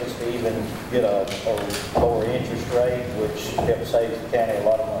did, helped us to even get a lower interest rate, which helped save the county a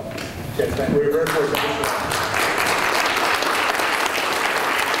lot of money. Okay, thank you. We're very fortunate.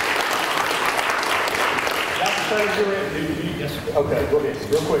 Yes. Okay, go ahead.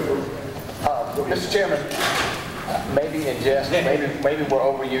 Real quick. Mr. Chairman, maybe in jest, maybe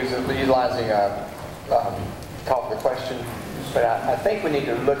we're utilizing call for the question. But I think we need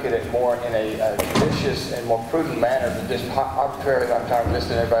to look at it more in a judicious and more prudent manner than just arbitrarily, I'm trying to listen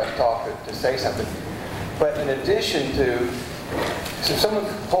to everybody's talk to say something. But in addition to, if someone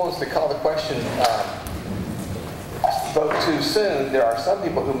proposes to call the question vote too soon, there are some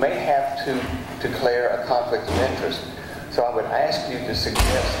people who may have to declare a conflict of interest. So I would ask you to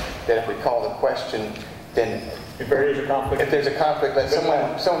suggest that if we call the question, then if there is a conflict, let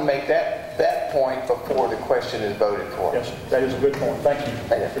someone make that point before the question is voted for. Yes, that is a good point. Thank you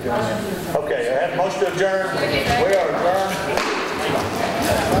for doing that. Okay, I have a motion to adjourn. We are